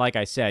 I mean, like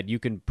I said, you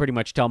can pretty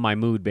much tell my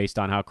mood based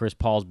on how Chris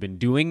Paul's been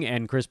doing,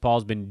 and Chris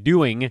Paul's been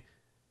doing...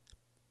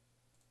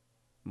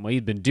 Well,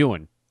 he's been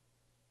doing.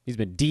 He's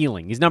been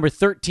dealing. He's number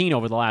 13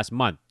 over the last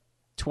month.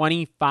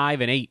 25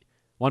 and 8.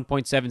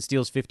 1.7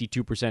 steals,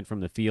 52%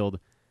 from the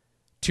field.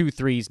 2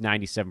 threes,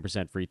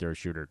 97% free throw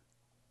shooter.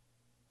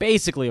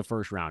 Basically a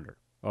first rounder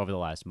over the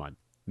last month.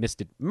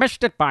 Missed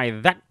it by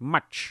that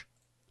much.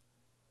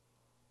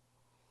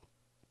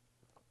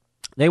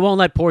 They won't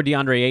let poor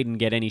DeAndre Ayton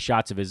get any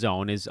shots of his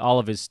own. All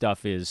of his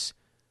stuff is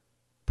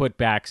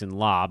putbacks and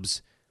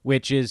lobs,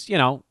 which is,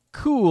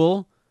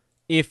 cool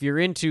if you're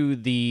into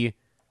the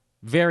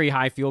very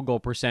high field goal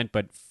percent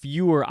but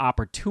fewer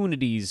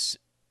opportunities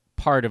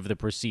part of the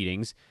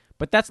proceedings.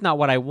 But that's not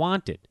what I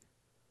wanted.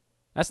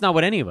 That's not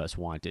what any of us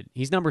wanted.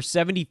 He's number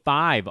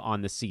 75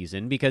 on the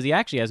season because he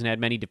actually hasn't had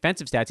many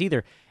defensive stats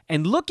either.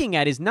 And looking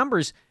at his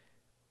numbers,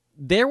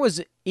 there was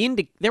an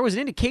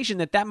indication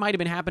that might have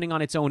been happening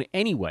on its own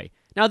anyway.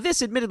 Now,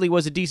 this admittedly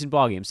was a decent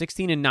ballgame.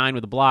 16 and 9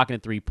 with a block and a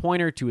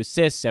three-pointer, 2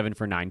 assists, 7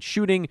 for 9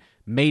 shooting,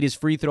 made his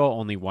free throw,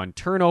 only 1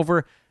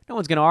 turnover. No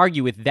one's going to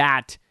argue with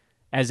that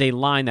as a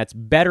line that's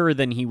better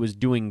than he was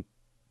doing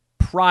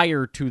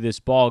prior to this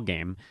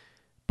ballgame.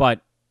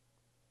 But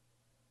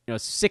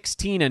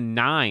 16 and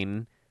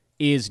 9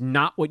 is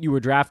not what you were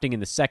drafting in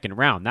the second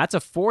round. That's a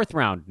fourth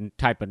round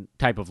type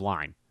of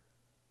line.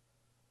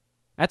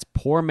 That's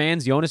poor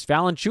man's Jonas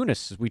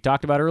Valanciunas, as we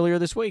talked about earlier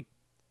this week.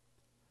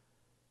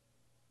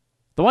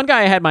 The one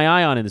guy I had my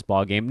eye on in this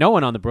ballgame, no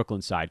one on the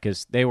Brooklyn side,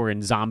 because they were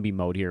in zombie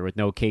mode here with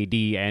no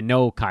KD and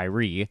no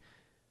Kyrie,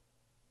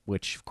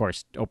 which, of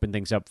course, opened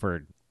things up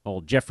for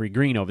old Jeffrey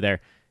Green over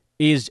there,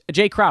 is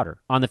Jay Crowder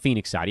on the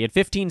Phoenix side. He had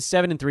 15,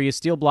 7, and 3, a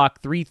steal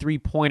block, 3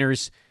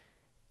 3-pointers,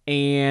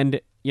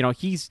 and,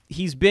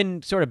 he's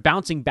been sort of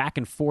bouncing back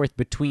and forth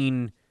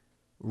between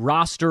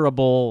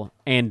rosterable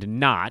and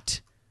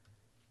not.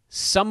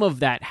 Some of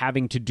that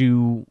having to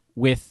do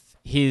with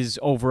his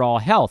overall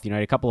health. He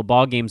had a couple of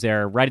ball games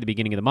there right at the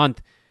beginning of the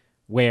month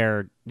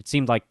where it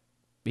seemed like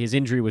his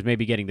injury was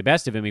maybe getting the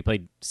best of him. He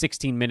played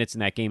 16 minutes in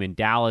that game in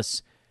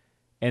Dallas,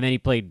 and then he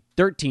played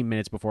 13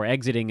 minutes before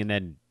exiting and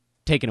then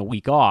taking a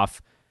week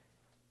off.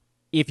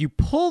 If you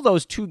pull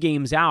those 2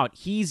 games out,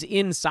 he's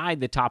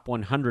inside the top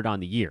 100 on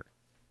the year.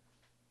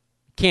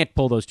 Can't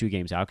pull those 2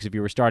 games out because if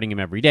you were starting him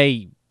every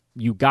day,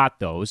 you got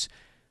those.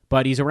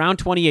 But he's around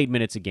 28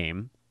 minutes a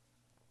game.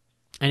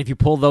 And if you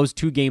pull those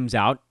 2 games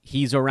out,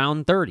 he's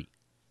around 30.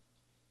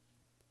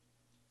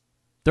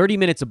 30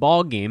 minutes a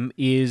ball game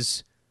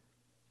is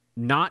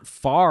not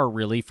far,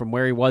 really, from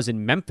where he was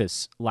in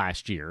Memphis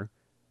last year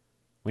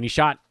when he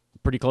shot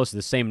pretty close to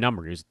the same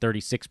number. He was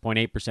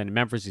 36.8% in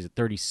Memphis. He's at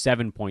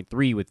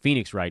 37.3% with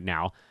Phoenix right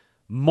now.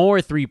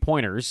 More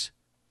three-pointers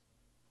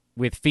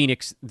with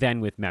Phoenix than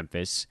with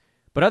Memphis.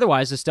 But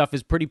otherwise, the stuff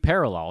is pretty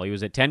parallel. He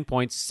was at 10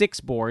 points, 6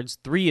 boards,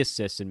 3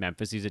 assists in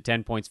Memphis. He's at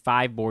 10 points,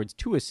 5 boards,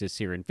 2 assists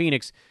here in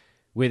Phoenix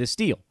with a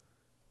steal.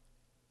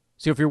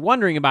 So if you're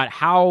wondering about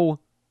how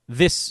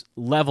this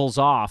levels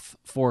off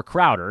for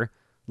Crowder,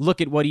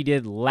 look at what he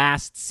did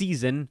last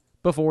season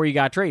before he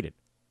got traded.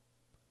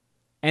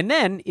 And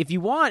then if you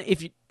want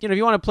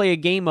to play a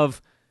game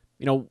of,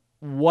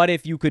 what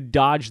if you could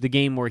dodge the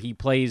game where he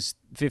plays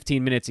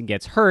 15 minutes and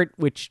gets hurt,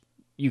 which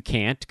you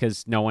can't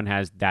because no one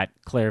has that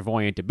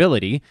clairvoyant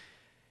ability.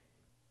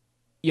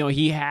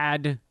 He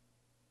had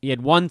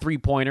 1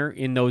 3-pointer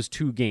in those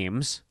 2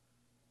 games.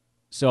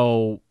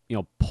 So,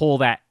 pull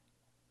that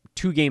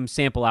 2-game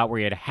sample out where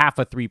he had half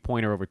a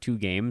 3-pointer over 2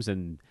 games,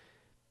 and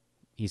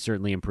he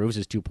certainly improves.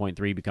 His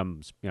 2.3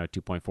 becomes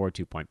 2.4,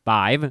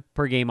 2.5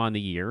 per game on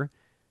the year.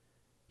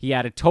 He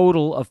had a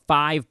total of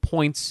 5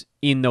 points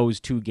in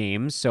those 2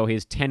 games, so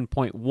his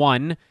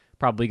 10.1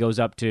 probably goes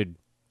up to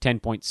 10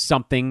 point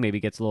something, maybe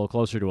gets a little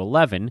closer to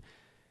 11.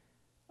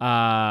 He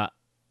had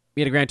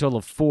a grand total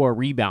of 4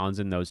 rebounds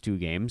in those 2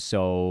 games,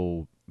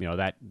 so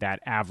that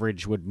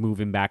average would move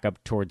him back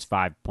up towards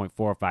 5.4,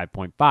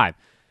 5.5.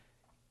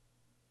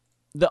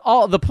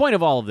 The point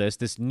of all of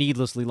this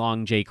needlessly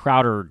long Jay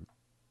Crowder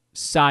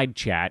side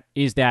chat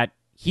is that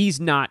he's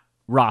not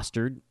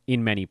rostered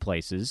in many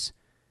places,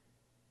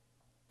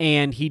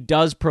 and he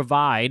does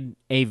provide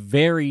a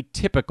very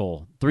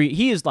typical three.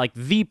 He is like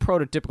the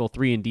prototypical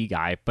 3-and-D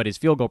guy, but his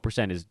field goal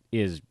percent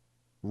is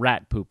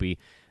rat poopy.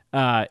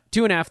 2.5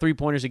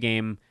 3-pointers a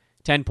game,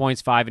 10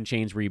 points, 5 and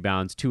change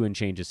rebounds, 2 and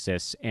change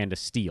assists, and a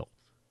steal.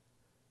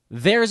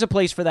 There's a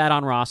place for that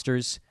on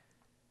rosters.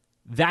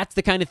 That's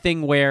the kind of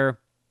thing where,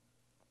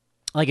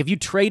 like, if you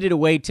traded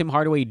away Tim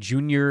Hardaway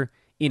Jr.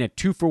 in a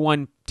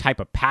 2-for-1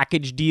 type of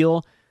package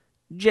deal,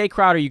 Jay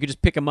Crowder, you could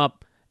just pick him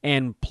up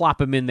and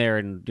plop him in there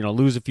and,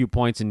 lose a few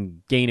points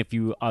and gain a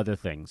few other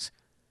things.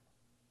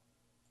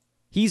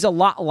 He's a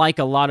lot like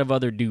a lot of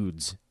other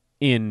dudes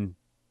in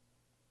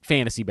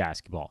fantasy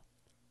basketball.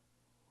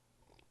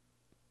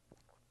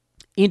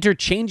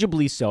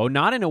 Interchangeably so,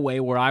 not in a way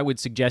where I would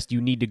suggest you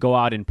need to go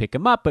out and pick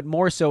him up, but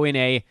more so in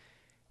a,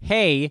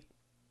 hey,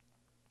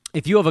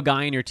 if you have a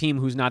guy on your team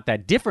who's not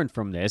that different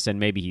from this, and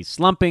maybe he's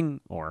slumping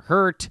or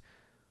hurt,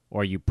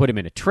 or you put him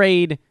in a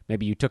trade,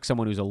 maybe you took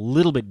someone who's a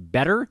little bit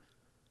better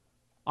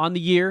on the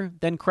year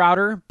than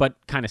Crowder, but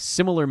kind of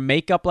similar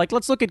makeup. Like,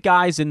 let's look at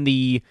guys in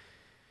the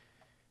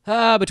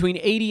between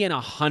 80 and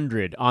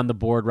 100 on the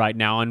board right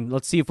now, and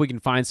let's see if we can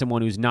find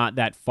someone who's not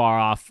that far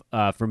off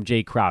from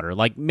Jay Crowder.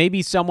 Like,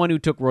 maybe someone who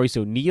took Royce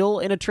O'Neal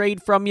in a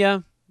trade from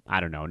you. I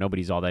don't know.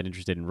 Nobody's all that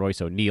interested in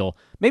Royce O'Neal.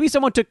 Maybe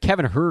someone took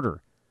Kevin Huerter.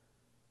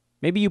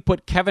 Maybe you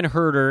put Kevin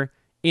Huerter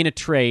in a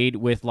trade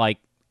with, like,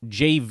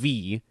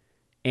 JV,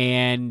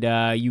 and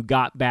you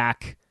got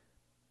back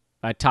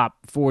a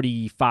top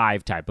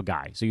 45 type of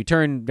guy. So you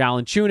turn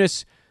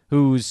Valanciunas,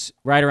 who's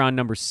right around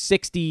number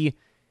 60,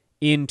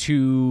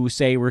 into,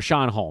 say,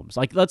 Rashawn Holmes.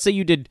 Like, let's say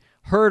you did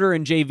Huerter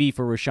and JV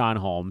for Rashawn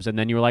Holmes, and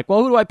then you were like,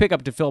 well, who do I pick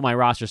up to fill my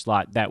roster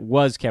slot that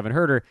was Kevin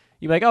Huerter?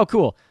 You'd be like, oh,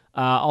 cool.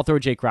 I'll throw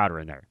Jay Crowder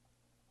in there.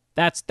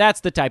 That's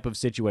the type of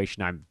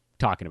situation I'm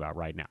talking about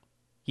right now.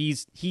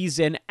 He's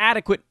an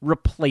adequate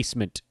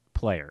replacement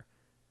player.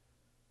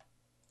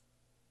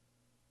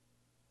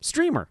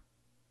 Streamer.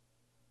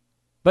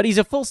 But he's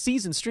a full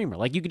season streamer.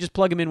 Like, you could just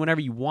plug him in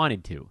whenever you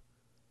wanted to.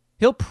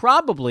 He'll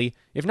probably,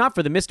 if not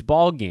for the missed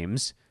ball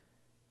games,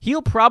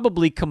 he'll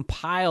probably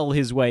compile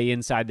his way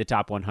inside the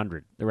top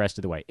 100 the rest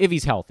of the way, if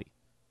he's healthy.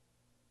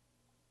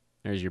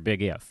 There's your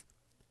big if.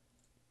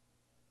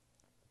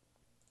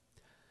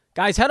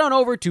 Guys, head on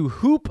over to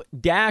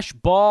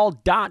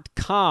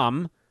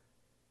hoop-ball.com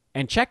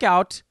and check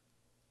out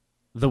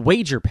the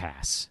Wager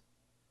Pass,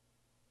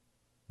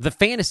 the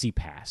Fantasy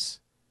Pass,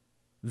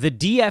 the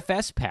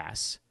DFS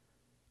Pass,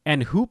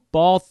 and Hoop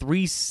Ball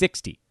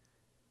 360.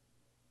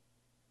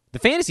 The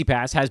Fantasy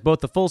Pass has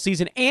both the full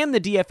season and the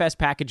DFS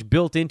package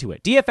built into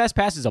it. DFS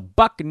Pass is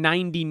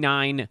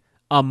 $1.99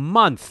 a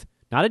month.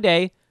 Not a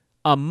day,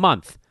 a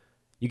month.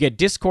 You get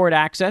Discord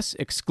access,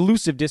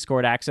 exclusive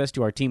Discord access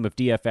to our team of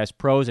DFS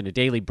pros, and a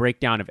daily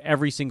breakdown of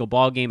every single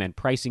ball game and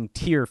pricing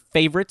tier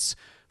favorites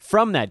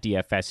from that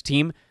DFS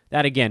team.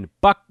 That, again,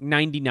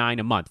 $1.99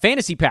 a month.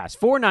 Fantasy Pass,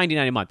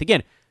 $4.99 a month.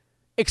 Again,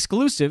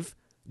 exclusive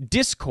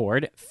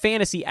Discord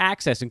fantasy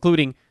access,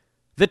 including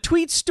the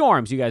Tweet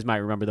Storms. You guys might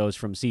remember those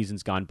from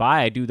seasons gone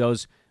by. I do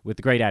those with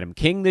the great Adam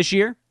King this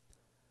year.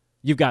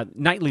 You've got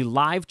nightly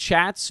live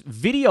chats,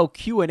 video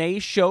Q&A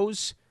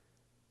shows,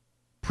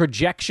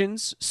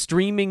 projections,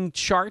 streaming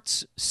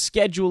charts,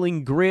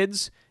 scheduling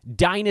grids,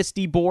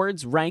 dynasty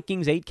boards,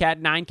 rankings, 8-cat,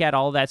 9-cat,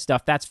 all of that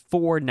stuff. That's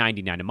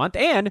 $4.99 a month.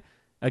 And,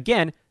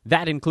 again,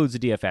 that includes the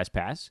DFS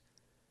Pass.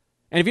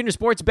 And if you're into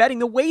sports betting,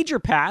 the Wager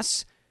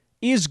Pass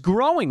is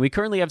growing. We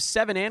currently have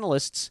 7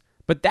 analysts,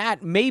 but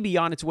that may be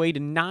on its way to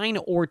 9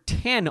 or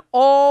 10,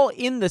 all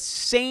in the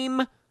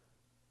same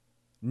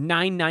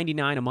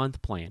 $9.99 a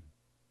month plan.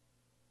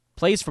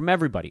 Plays from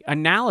everybody,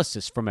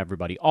 analysis from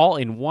everybody, all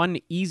in one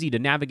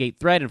easy-to-navigate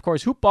thread. And, of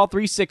course, Hoopball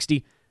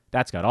 360,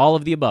 that's got all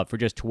of the above for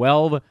just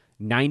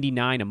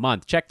 $12.99 a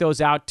month. Check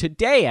those out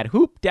today at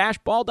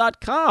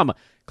hoop-ball.com.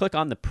 Click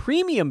on the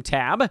Premium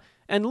tab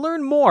and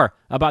learn more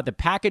about the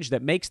package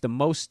that makes the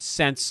most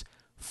sense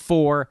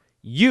for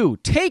you.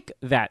 Take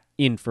that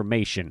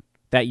information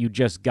that you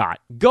just got.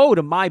 Go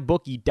to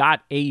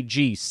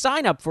mybookie.ag.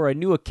 Sign up for a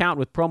new account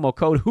with promo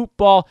code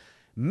HoopBall.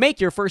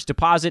 Make your first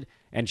deposit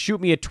and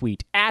shoot me a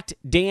tweet at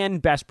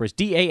Dan Besbris,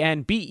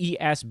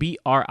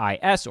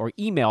 DANBESBRIS, or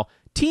email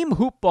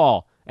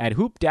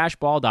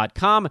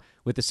teamhoopball@hoop-ball.com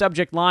with the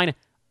subject line,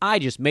 I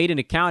just made an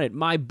account at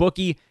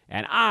MyBookie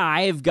and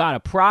I've got a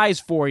prize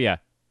for you.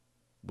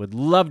 Would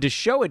love to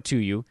show it to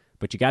you,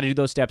 but you got to do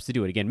those steps to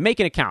do it. Again, make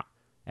an account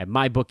at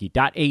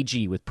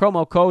mybookie.ag with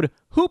promo code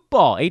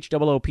HoopBall,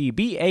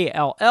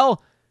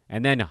 HOOPBALL,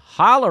 and then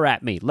holler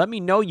at me. Let me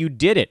know you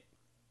did it,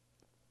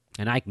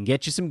 and I can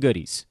get you some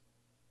goodies.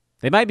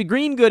 They might be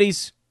green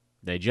goodies.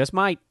 They just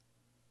might.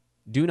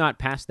 Do not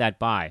pass that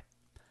by.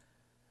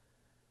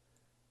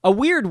 A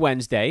weird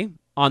Wednesday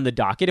on the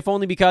docket, if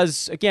only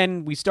because,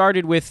 again, we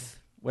started with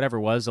whatever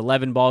it was,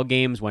 11 ball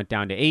games, went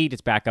down to 8.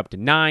 It's back up to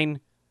 9.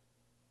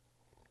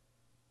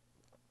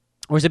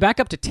 Or is it back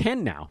up to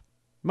 10 now?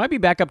 Might be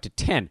back up to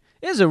 10.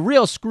 It is a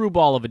real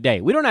screwball of a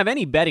day. We don't have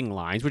any betting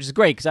lines, which is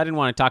great because I didn't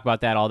want to talk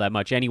about that all that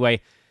much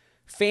anyway.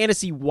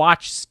 Fantasy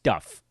watch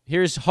stuff.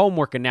 Here's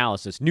homework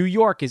analysis. New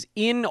York is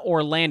in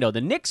Orlando.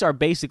 The Knicks are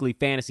basically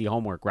fantasy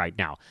homework right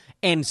now,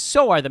 and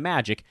so are the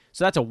Magic.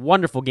 So that's a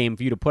wonderful game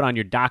for you to put on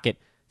your docket.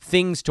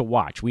 Things to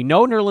watch. We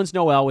know Nerlens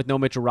Noel with no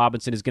Mitchell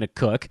Robinson is going to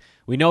cook.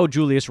 We know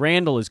Julius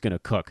Randle is going to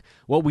cook.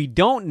 What we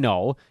don't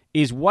know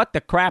is what the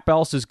crap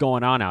else is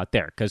going on out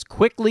there, because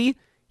quickly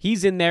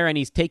he's in there and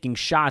he's taking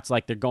shots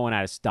like they're going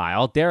out of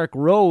style. Derrick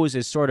Rose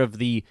is sort of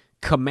the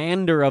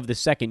commander of the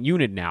second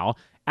unit now.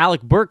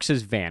 Alec Burks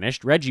has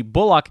vanished. Reggie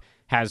Bullock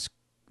has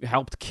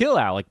helped kill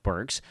Alec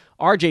Burks.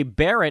 RJ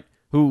Barrett,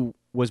 who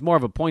was more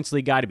of a points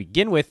league guy to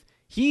begin with,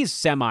 he's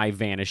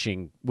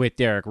semi-vanishing with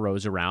Derrick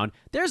Rose around.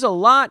 There's a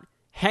lot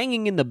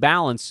hanging in the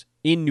balance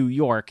in New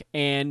York,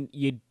 and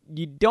you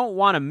don't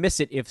want to miss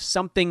it if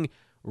something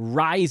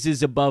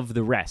rises above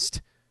the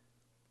rest.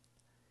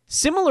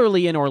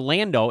 Similarly, in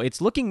Orlando,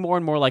 it's looking more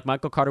and more like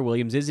Michael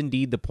Carter-Williams is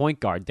indeed the point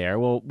guard there.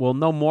 We'll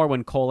know more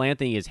when Cole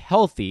Anthony is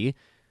healthy.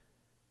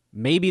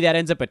 Maybe that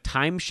ends up a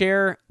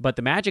timeshare, but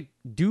the Magic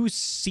do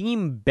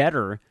seem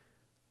better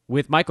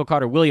with Michael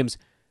Carter-Williams.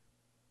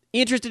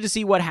 Interested to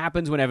see what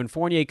happens when Evan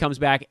Fournier comes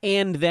back,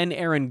 and then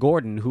Aaron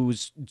Gordon, who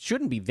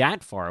shouldn't be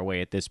that far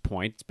away at this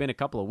point. It's been a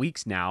couple of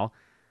weeks now.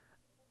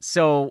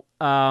 So,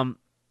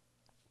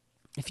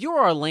 if you're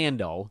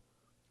Orlando,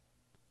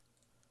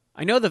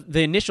 I know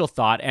the initial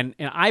thought, and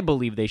I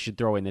believe they should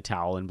throw in the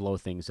towel and blow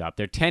things up.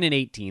 They're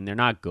 10-18. They're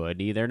not good.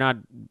 They're not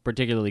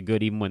particularly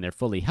good even when they're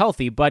fully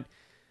healthy, but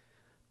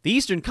the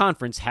Eastern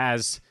Conference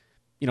has,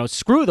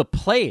 screw the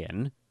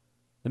play-in.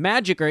 The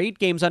Magic are 8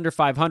 games under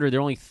 500. They're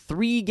only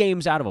 3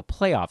 games out of a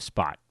playoff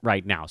spot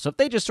right now. So if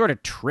they just sort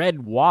of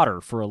tread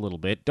water for a little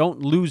bit, don't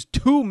lose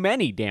too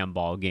many damn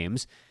ball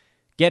games,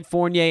 get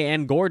Fournier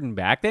and Gordon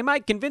back, they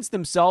might convince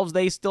themselves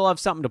they still have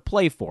something to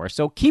play for.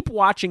 So keep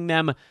watching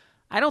them.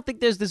 I don't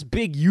think there's this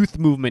big youth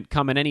movement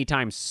coming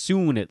anytime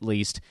soon, at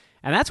least.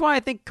 And that's why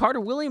I think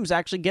Carter-Williams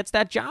actually gets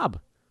that job.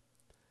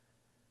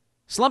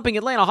 Slumping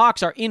Atlanta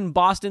Hawks are in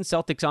Boston.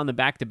 Celtics on the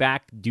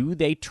back-to-back. Do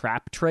they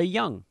trap Trae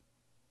Young?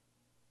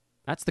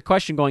 That's the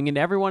question going into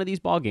every one of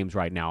these ball games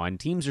right now, and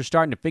teams are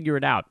starting to figure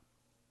it out.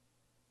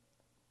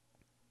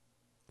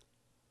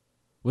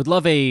 Would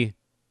love a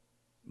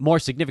more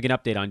significant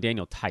update on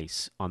Daniel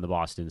Tice on the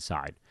Boston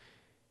side.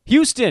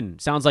 Houston,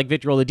 sounds like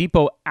Victor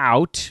Oladipo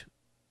out.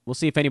 We'll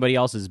see if anybody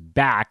else is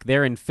back.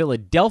 They're in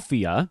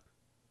Philadelphia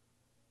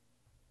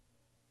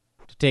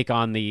to take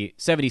on the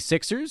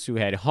 76ers, who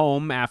head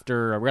home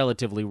after a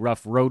relatively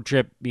rough road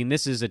trip. I mean,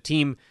 this is a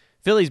team,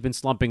 Philly's been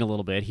slumping a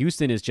little bit.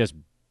 Houston is just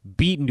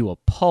beaten to a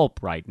pulp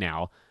right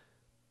now.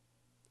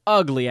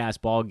 Ugly-ass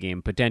ball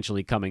game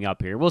potentially coming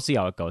up here. We'll see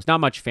how it goes. Not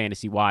much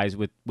fantasy-wise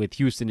with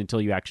Houston until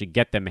you actually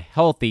get them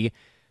healthy.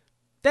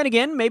 Then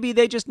again, maybe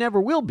they just never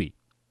will be.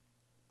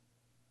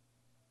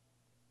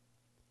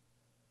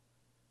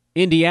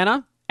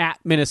 Indiana at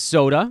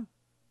Minnesota.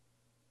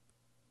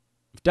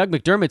 If Doug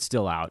McDermott's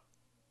still out,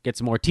 get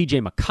some more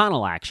TJ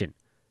McConnell action.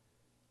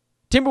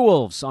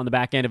 Timberwolves on the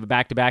back end of a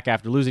back-to-back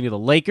after losing to the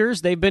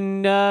Lakers. They've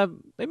been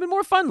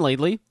more fun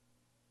lately.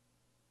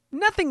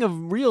 Nothing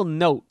of real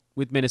note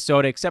with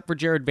Minnesota except for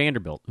Jared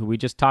Vanderbilt, who we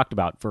just talked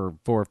about for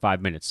 4 or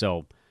 5 minutes,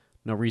 so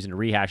no reason to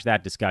rehash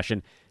that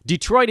discussion.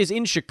 Detroit is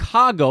in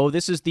Chicago.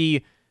 This is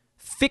the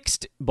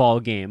fixed ball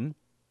game.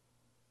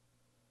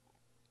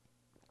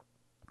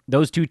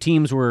 Those two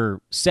teams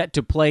were set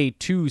to play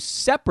 2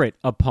 separate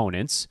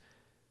opponents.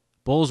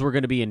 Bulls were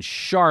going to be in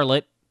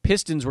Charlotte.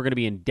 Pistons were going to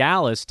be in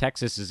Dallas.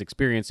 Texas is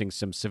experiencing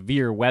some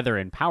severe weather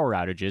and power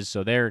outages,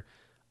 so they're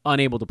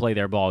unable to play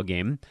their ball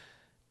game.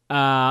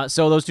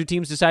 So those two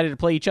teams decided to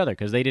play each other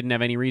because they didn't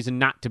have any reason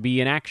not to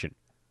be in action.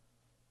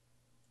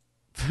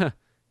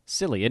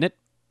 Silly, isn't it?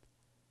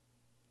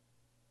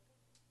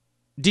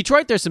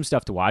 Detroit, there's some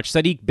stuff to watch.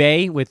 Sadiq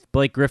Bey with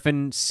Blake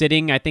Griffin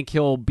sitting. I think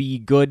he'll be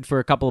good for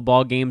a couple of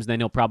ball games. Then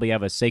he'll probably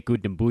have a Sekou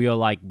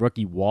Doumbouya-like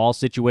rookie wall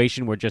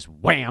situation where just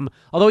wham.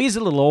 Although he's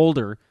a little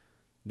older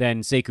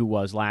than Sekou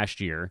was last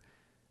year.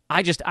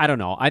 I don't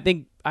know.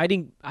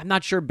 I'm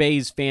not sure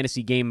Bey's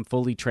fantasy game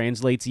fully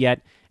translates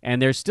yet.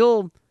 And there's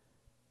still...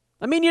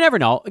 you never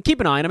know. Keep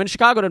an eye on him. And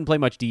Chicago doesn't play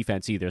much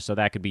defense either, so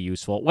that could be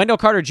useful. Wendell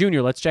Carter Jr.,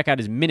 let's check out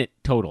his minute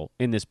total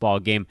in this ball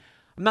game.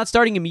 I'm not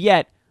starting him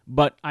yet,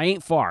 but I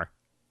ain't far.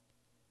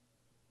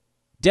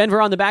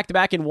 Denver on the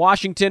back-to-back in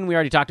Washington. We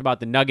already talked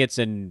about the Nuggets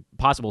and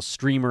possible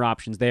streamer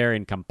options there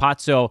in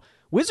Campazzo.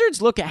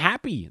 Wizards look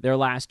happy their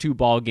last 2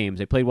 ball games.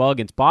 They played well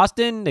against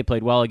Boston. They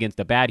played well against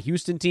a bad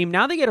Houston team.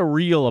 Now they get a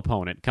real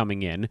opponent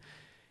coming in.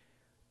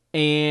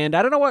 And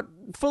I don't know what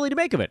fully to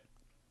make of it.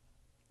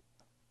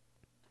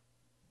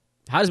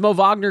 How's Mo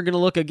Wagner going to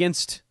look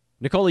against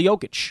Nikola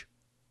Jokic?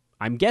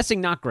 I'm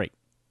guessing not great.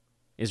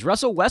 Is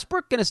Russell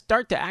Westbrook going to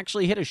start to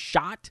actually hit a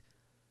shot?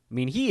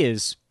 He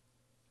is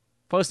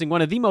posting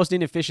one of the most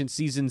inefficient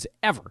seasons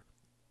ever.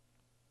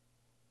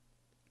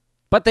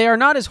 But they are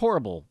not as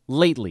horrible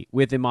lately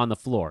with him on the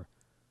floor.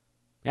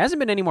 He hasn't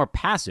been any more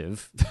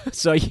passive,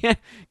 so you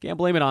can't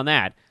blame it on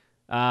that.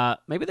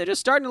 Maybe they're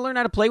just starting to learn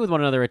how to play with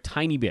one another a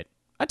tiny bit.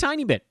 A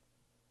tiny bit.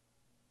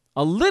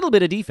 A little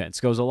bit of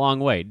defense goes a long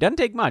way. Doesn't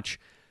take much.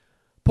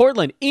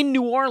 Portland in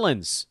New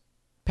Orleans.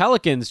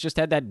 Pelicans just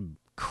had that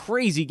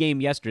crazy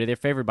game yesterday. They're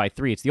favored by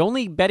 3. It's the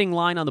only betting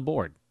line on the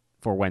board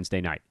for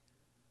Wednesday night.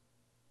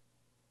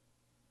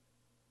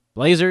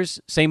 Blazers,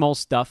 same old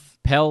stuff.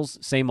 Pels,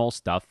 same old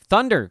stuff.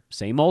 Thunder,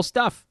 same old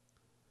stuff.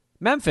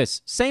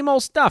 Memphis, same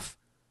old stuff.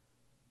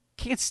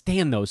 Can't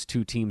stand those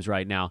two teams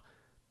right now.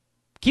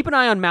 Keep an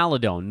eye on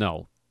Maladone,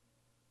 though.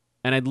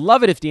 And I'd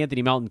love it if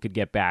DeAnthony Melton could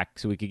get back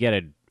so we could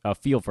get a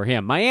feel for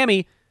him.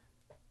 Miami,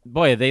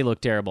 boy, they look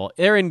terrible.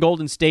 They're in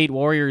Golden State.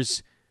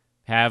 Warriors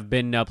have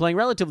been playing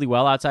relatively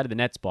well outside of the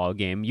Nets ball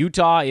game.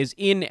 Utah is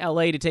in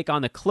L.A. to take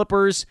on the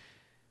Clippers.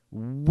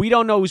 We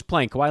don't know who's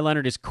playing. Kawhi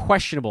Leonard is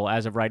questionable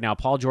as of right now.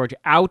 Paul George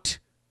out.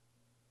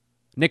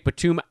 Nick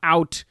Batum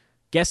out.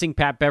 Guessing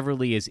Pat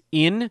Beverly is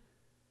in.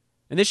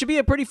 And this should be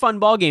a pretty fun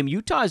ball game.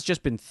 Utah has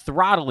just been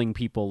throttling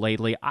people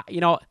lately.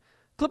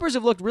 Clippers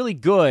have looked really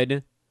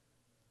good.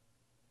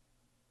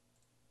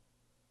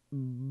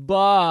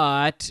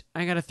 But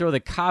I got to throw the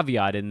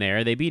caveat in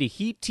there. They beat a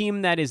Heat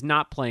team that is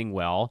not playing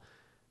well.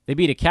 They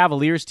beat a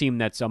Cavaliers team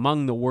that's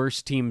among the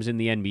worst teams in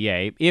the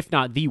NBA, if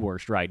not the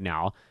worst right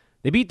now.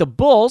 They beat the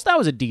Bulls. That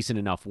was a decent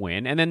enough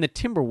win. And then the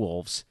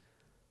Timberwolves.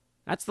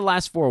 That's the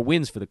last 4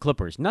 wins for the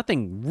Clippers.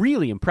 Nothing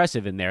really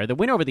impressive in there. The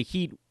win over the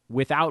Heat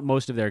without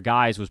most of their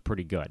guys was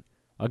pretty good.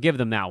 I'll give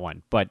them that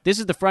one. But this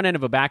is the front end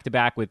of a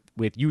back-to-back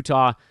with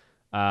Utah,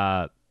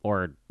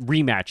 or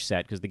rematch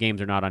set because the games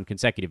are not on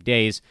consecutive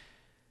days.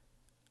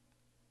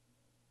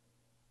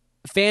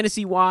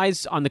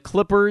 Fantasy-wise, on the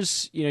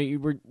Clippers,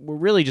 we're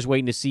really just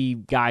waiting to see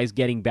guys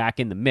getting back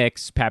in the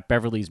mix. Pat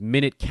Beverly's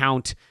minute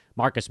count.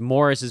 Marcus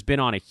Morris has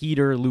been on a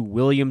heater. Lou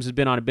Williams has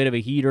been on a bit of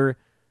a heater.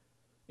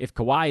 If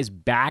Kawhi is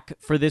back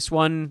for this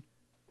one,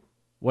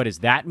 what does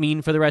that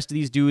mean for the rest of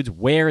these dudes?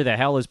 Where the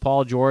hell is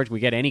Paul George? We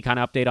get any kind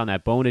of update on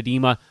that bone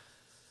edema.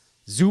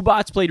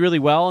 Zubats played really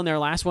well in their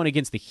last one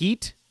against the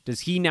Heat.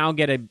 Does he now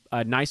get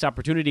a nice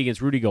opportunity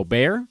against Rudy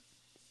Gobert?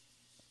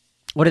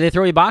 Or do they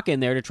throw Ibaka in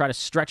there to try to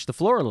stretch the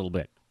floor a little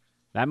bit?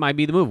 That might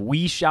be the move.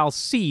 We shall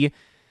see.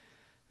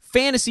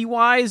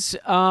 Fantasy-wise,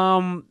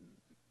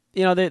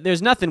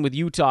 there's nothing with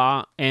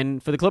Utah,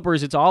 and for the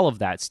Clippers, it's all of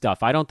that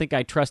stuff. I don't think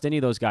I trust any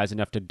of those guys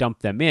enough to dump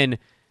them in.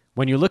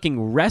 When you're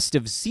looking rest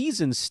of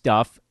season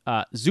stuff,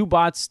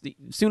 Zubats,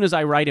 as soon as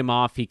I write him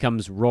off, he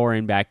comes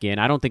roaring back in.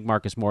 I don't think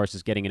Marcus Morris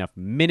is getting enough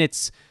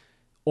minutes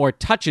or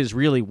touches,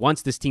 really,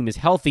 once this team is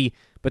healthy.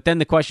 But then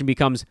the question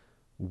becomes,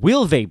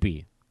 will they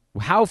be?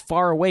 How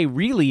far away,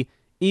 really,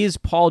 is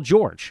Paul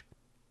George?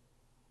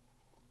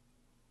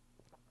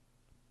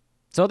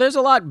 So there's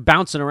a lot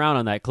bouncing around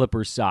on that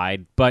Clippers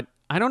side, but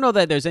I don't know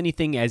that there's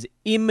anything as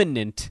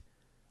imminent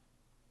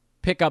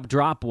pickup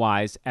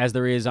drop-wise as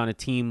there is on a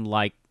team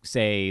like,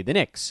 say, the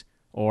Knicks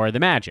or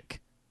the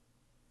Magic.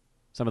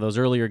 Some of those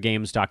earlier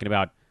games talking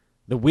about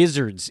the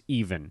Wizards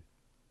even.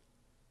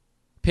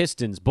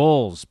 Pistons,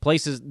 Bulls,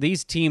 places.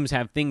 These teams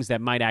have things that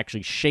might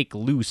actually shake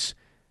loose.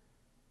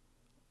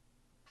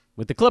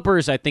 With the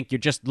Clippers, I think you're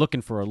just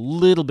looking for a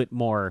little bit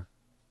more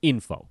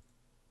info.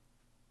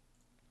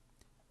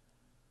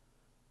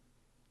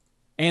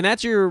 And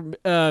that's your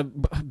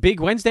Big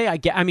Wednesday.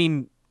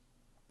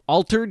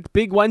 Altered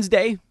Big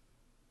Wednesday.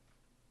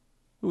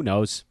 Who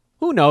knows?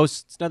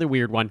 It's another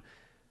weird one.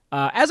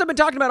 As I've been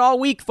talking about all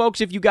week, folks,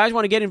 if you guys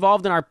want to get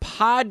involved in our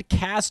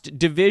podcast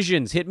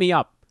divisions, hit me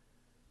up.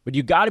 But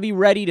you got to be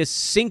ready to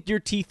sink your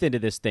teeth into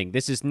this thing.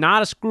 This is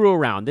not a screw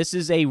around. This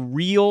is a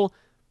real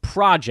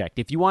project.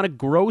 If you want to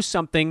grow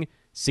something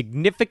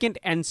significant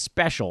and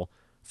special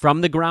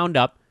from the ground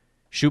up,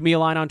 shoot me a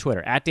line on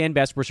Twitter,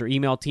 @DanBesbris, or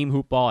email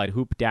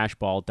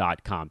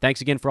teamhoopball@hoop-ball.com. Thanks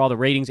again for all the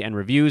ratings and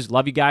reviews.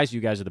 Love you guys. You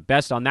guys are the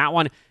best on that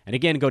one. And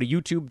again, go to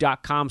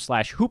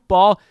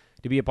youtube.com/hoopball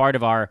to be a part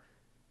of our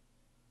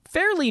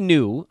fairly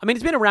new,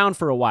 it's been around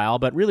for a while,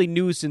 but really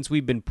new since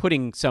we've been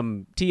putting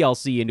some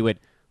TLC into it,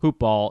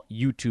 Hoopball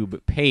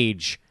YouTube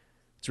page.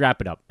 Let's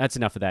wrap it up. That's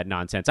enough of that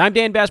nonsense. I'm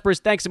Dan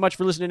Besbris. Thanks so much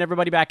for listening,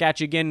 everybody. Back at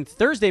you again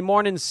Thursday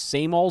morning.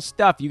 Same old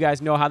stuff. You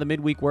guys know how the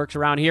midweek works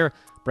around here.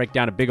 Break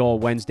down a big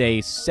old Wednesday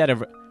set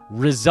of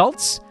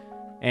results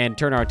and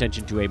turn our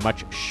attention to a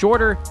much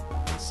shorter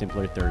and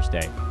simpler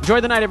Thursday. Enjoy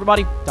the night,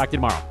 everybody. Talk to you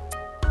tomorrow.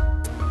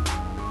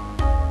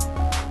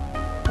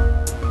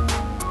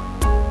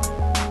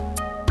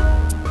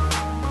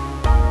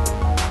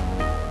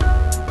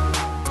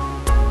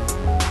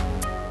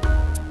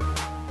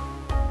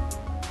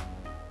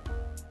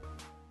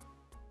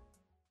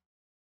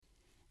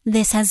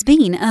 This has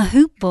been a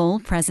Hoop Ball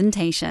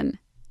presentation.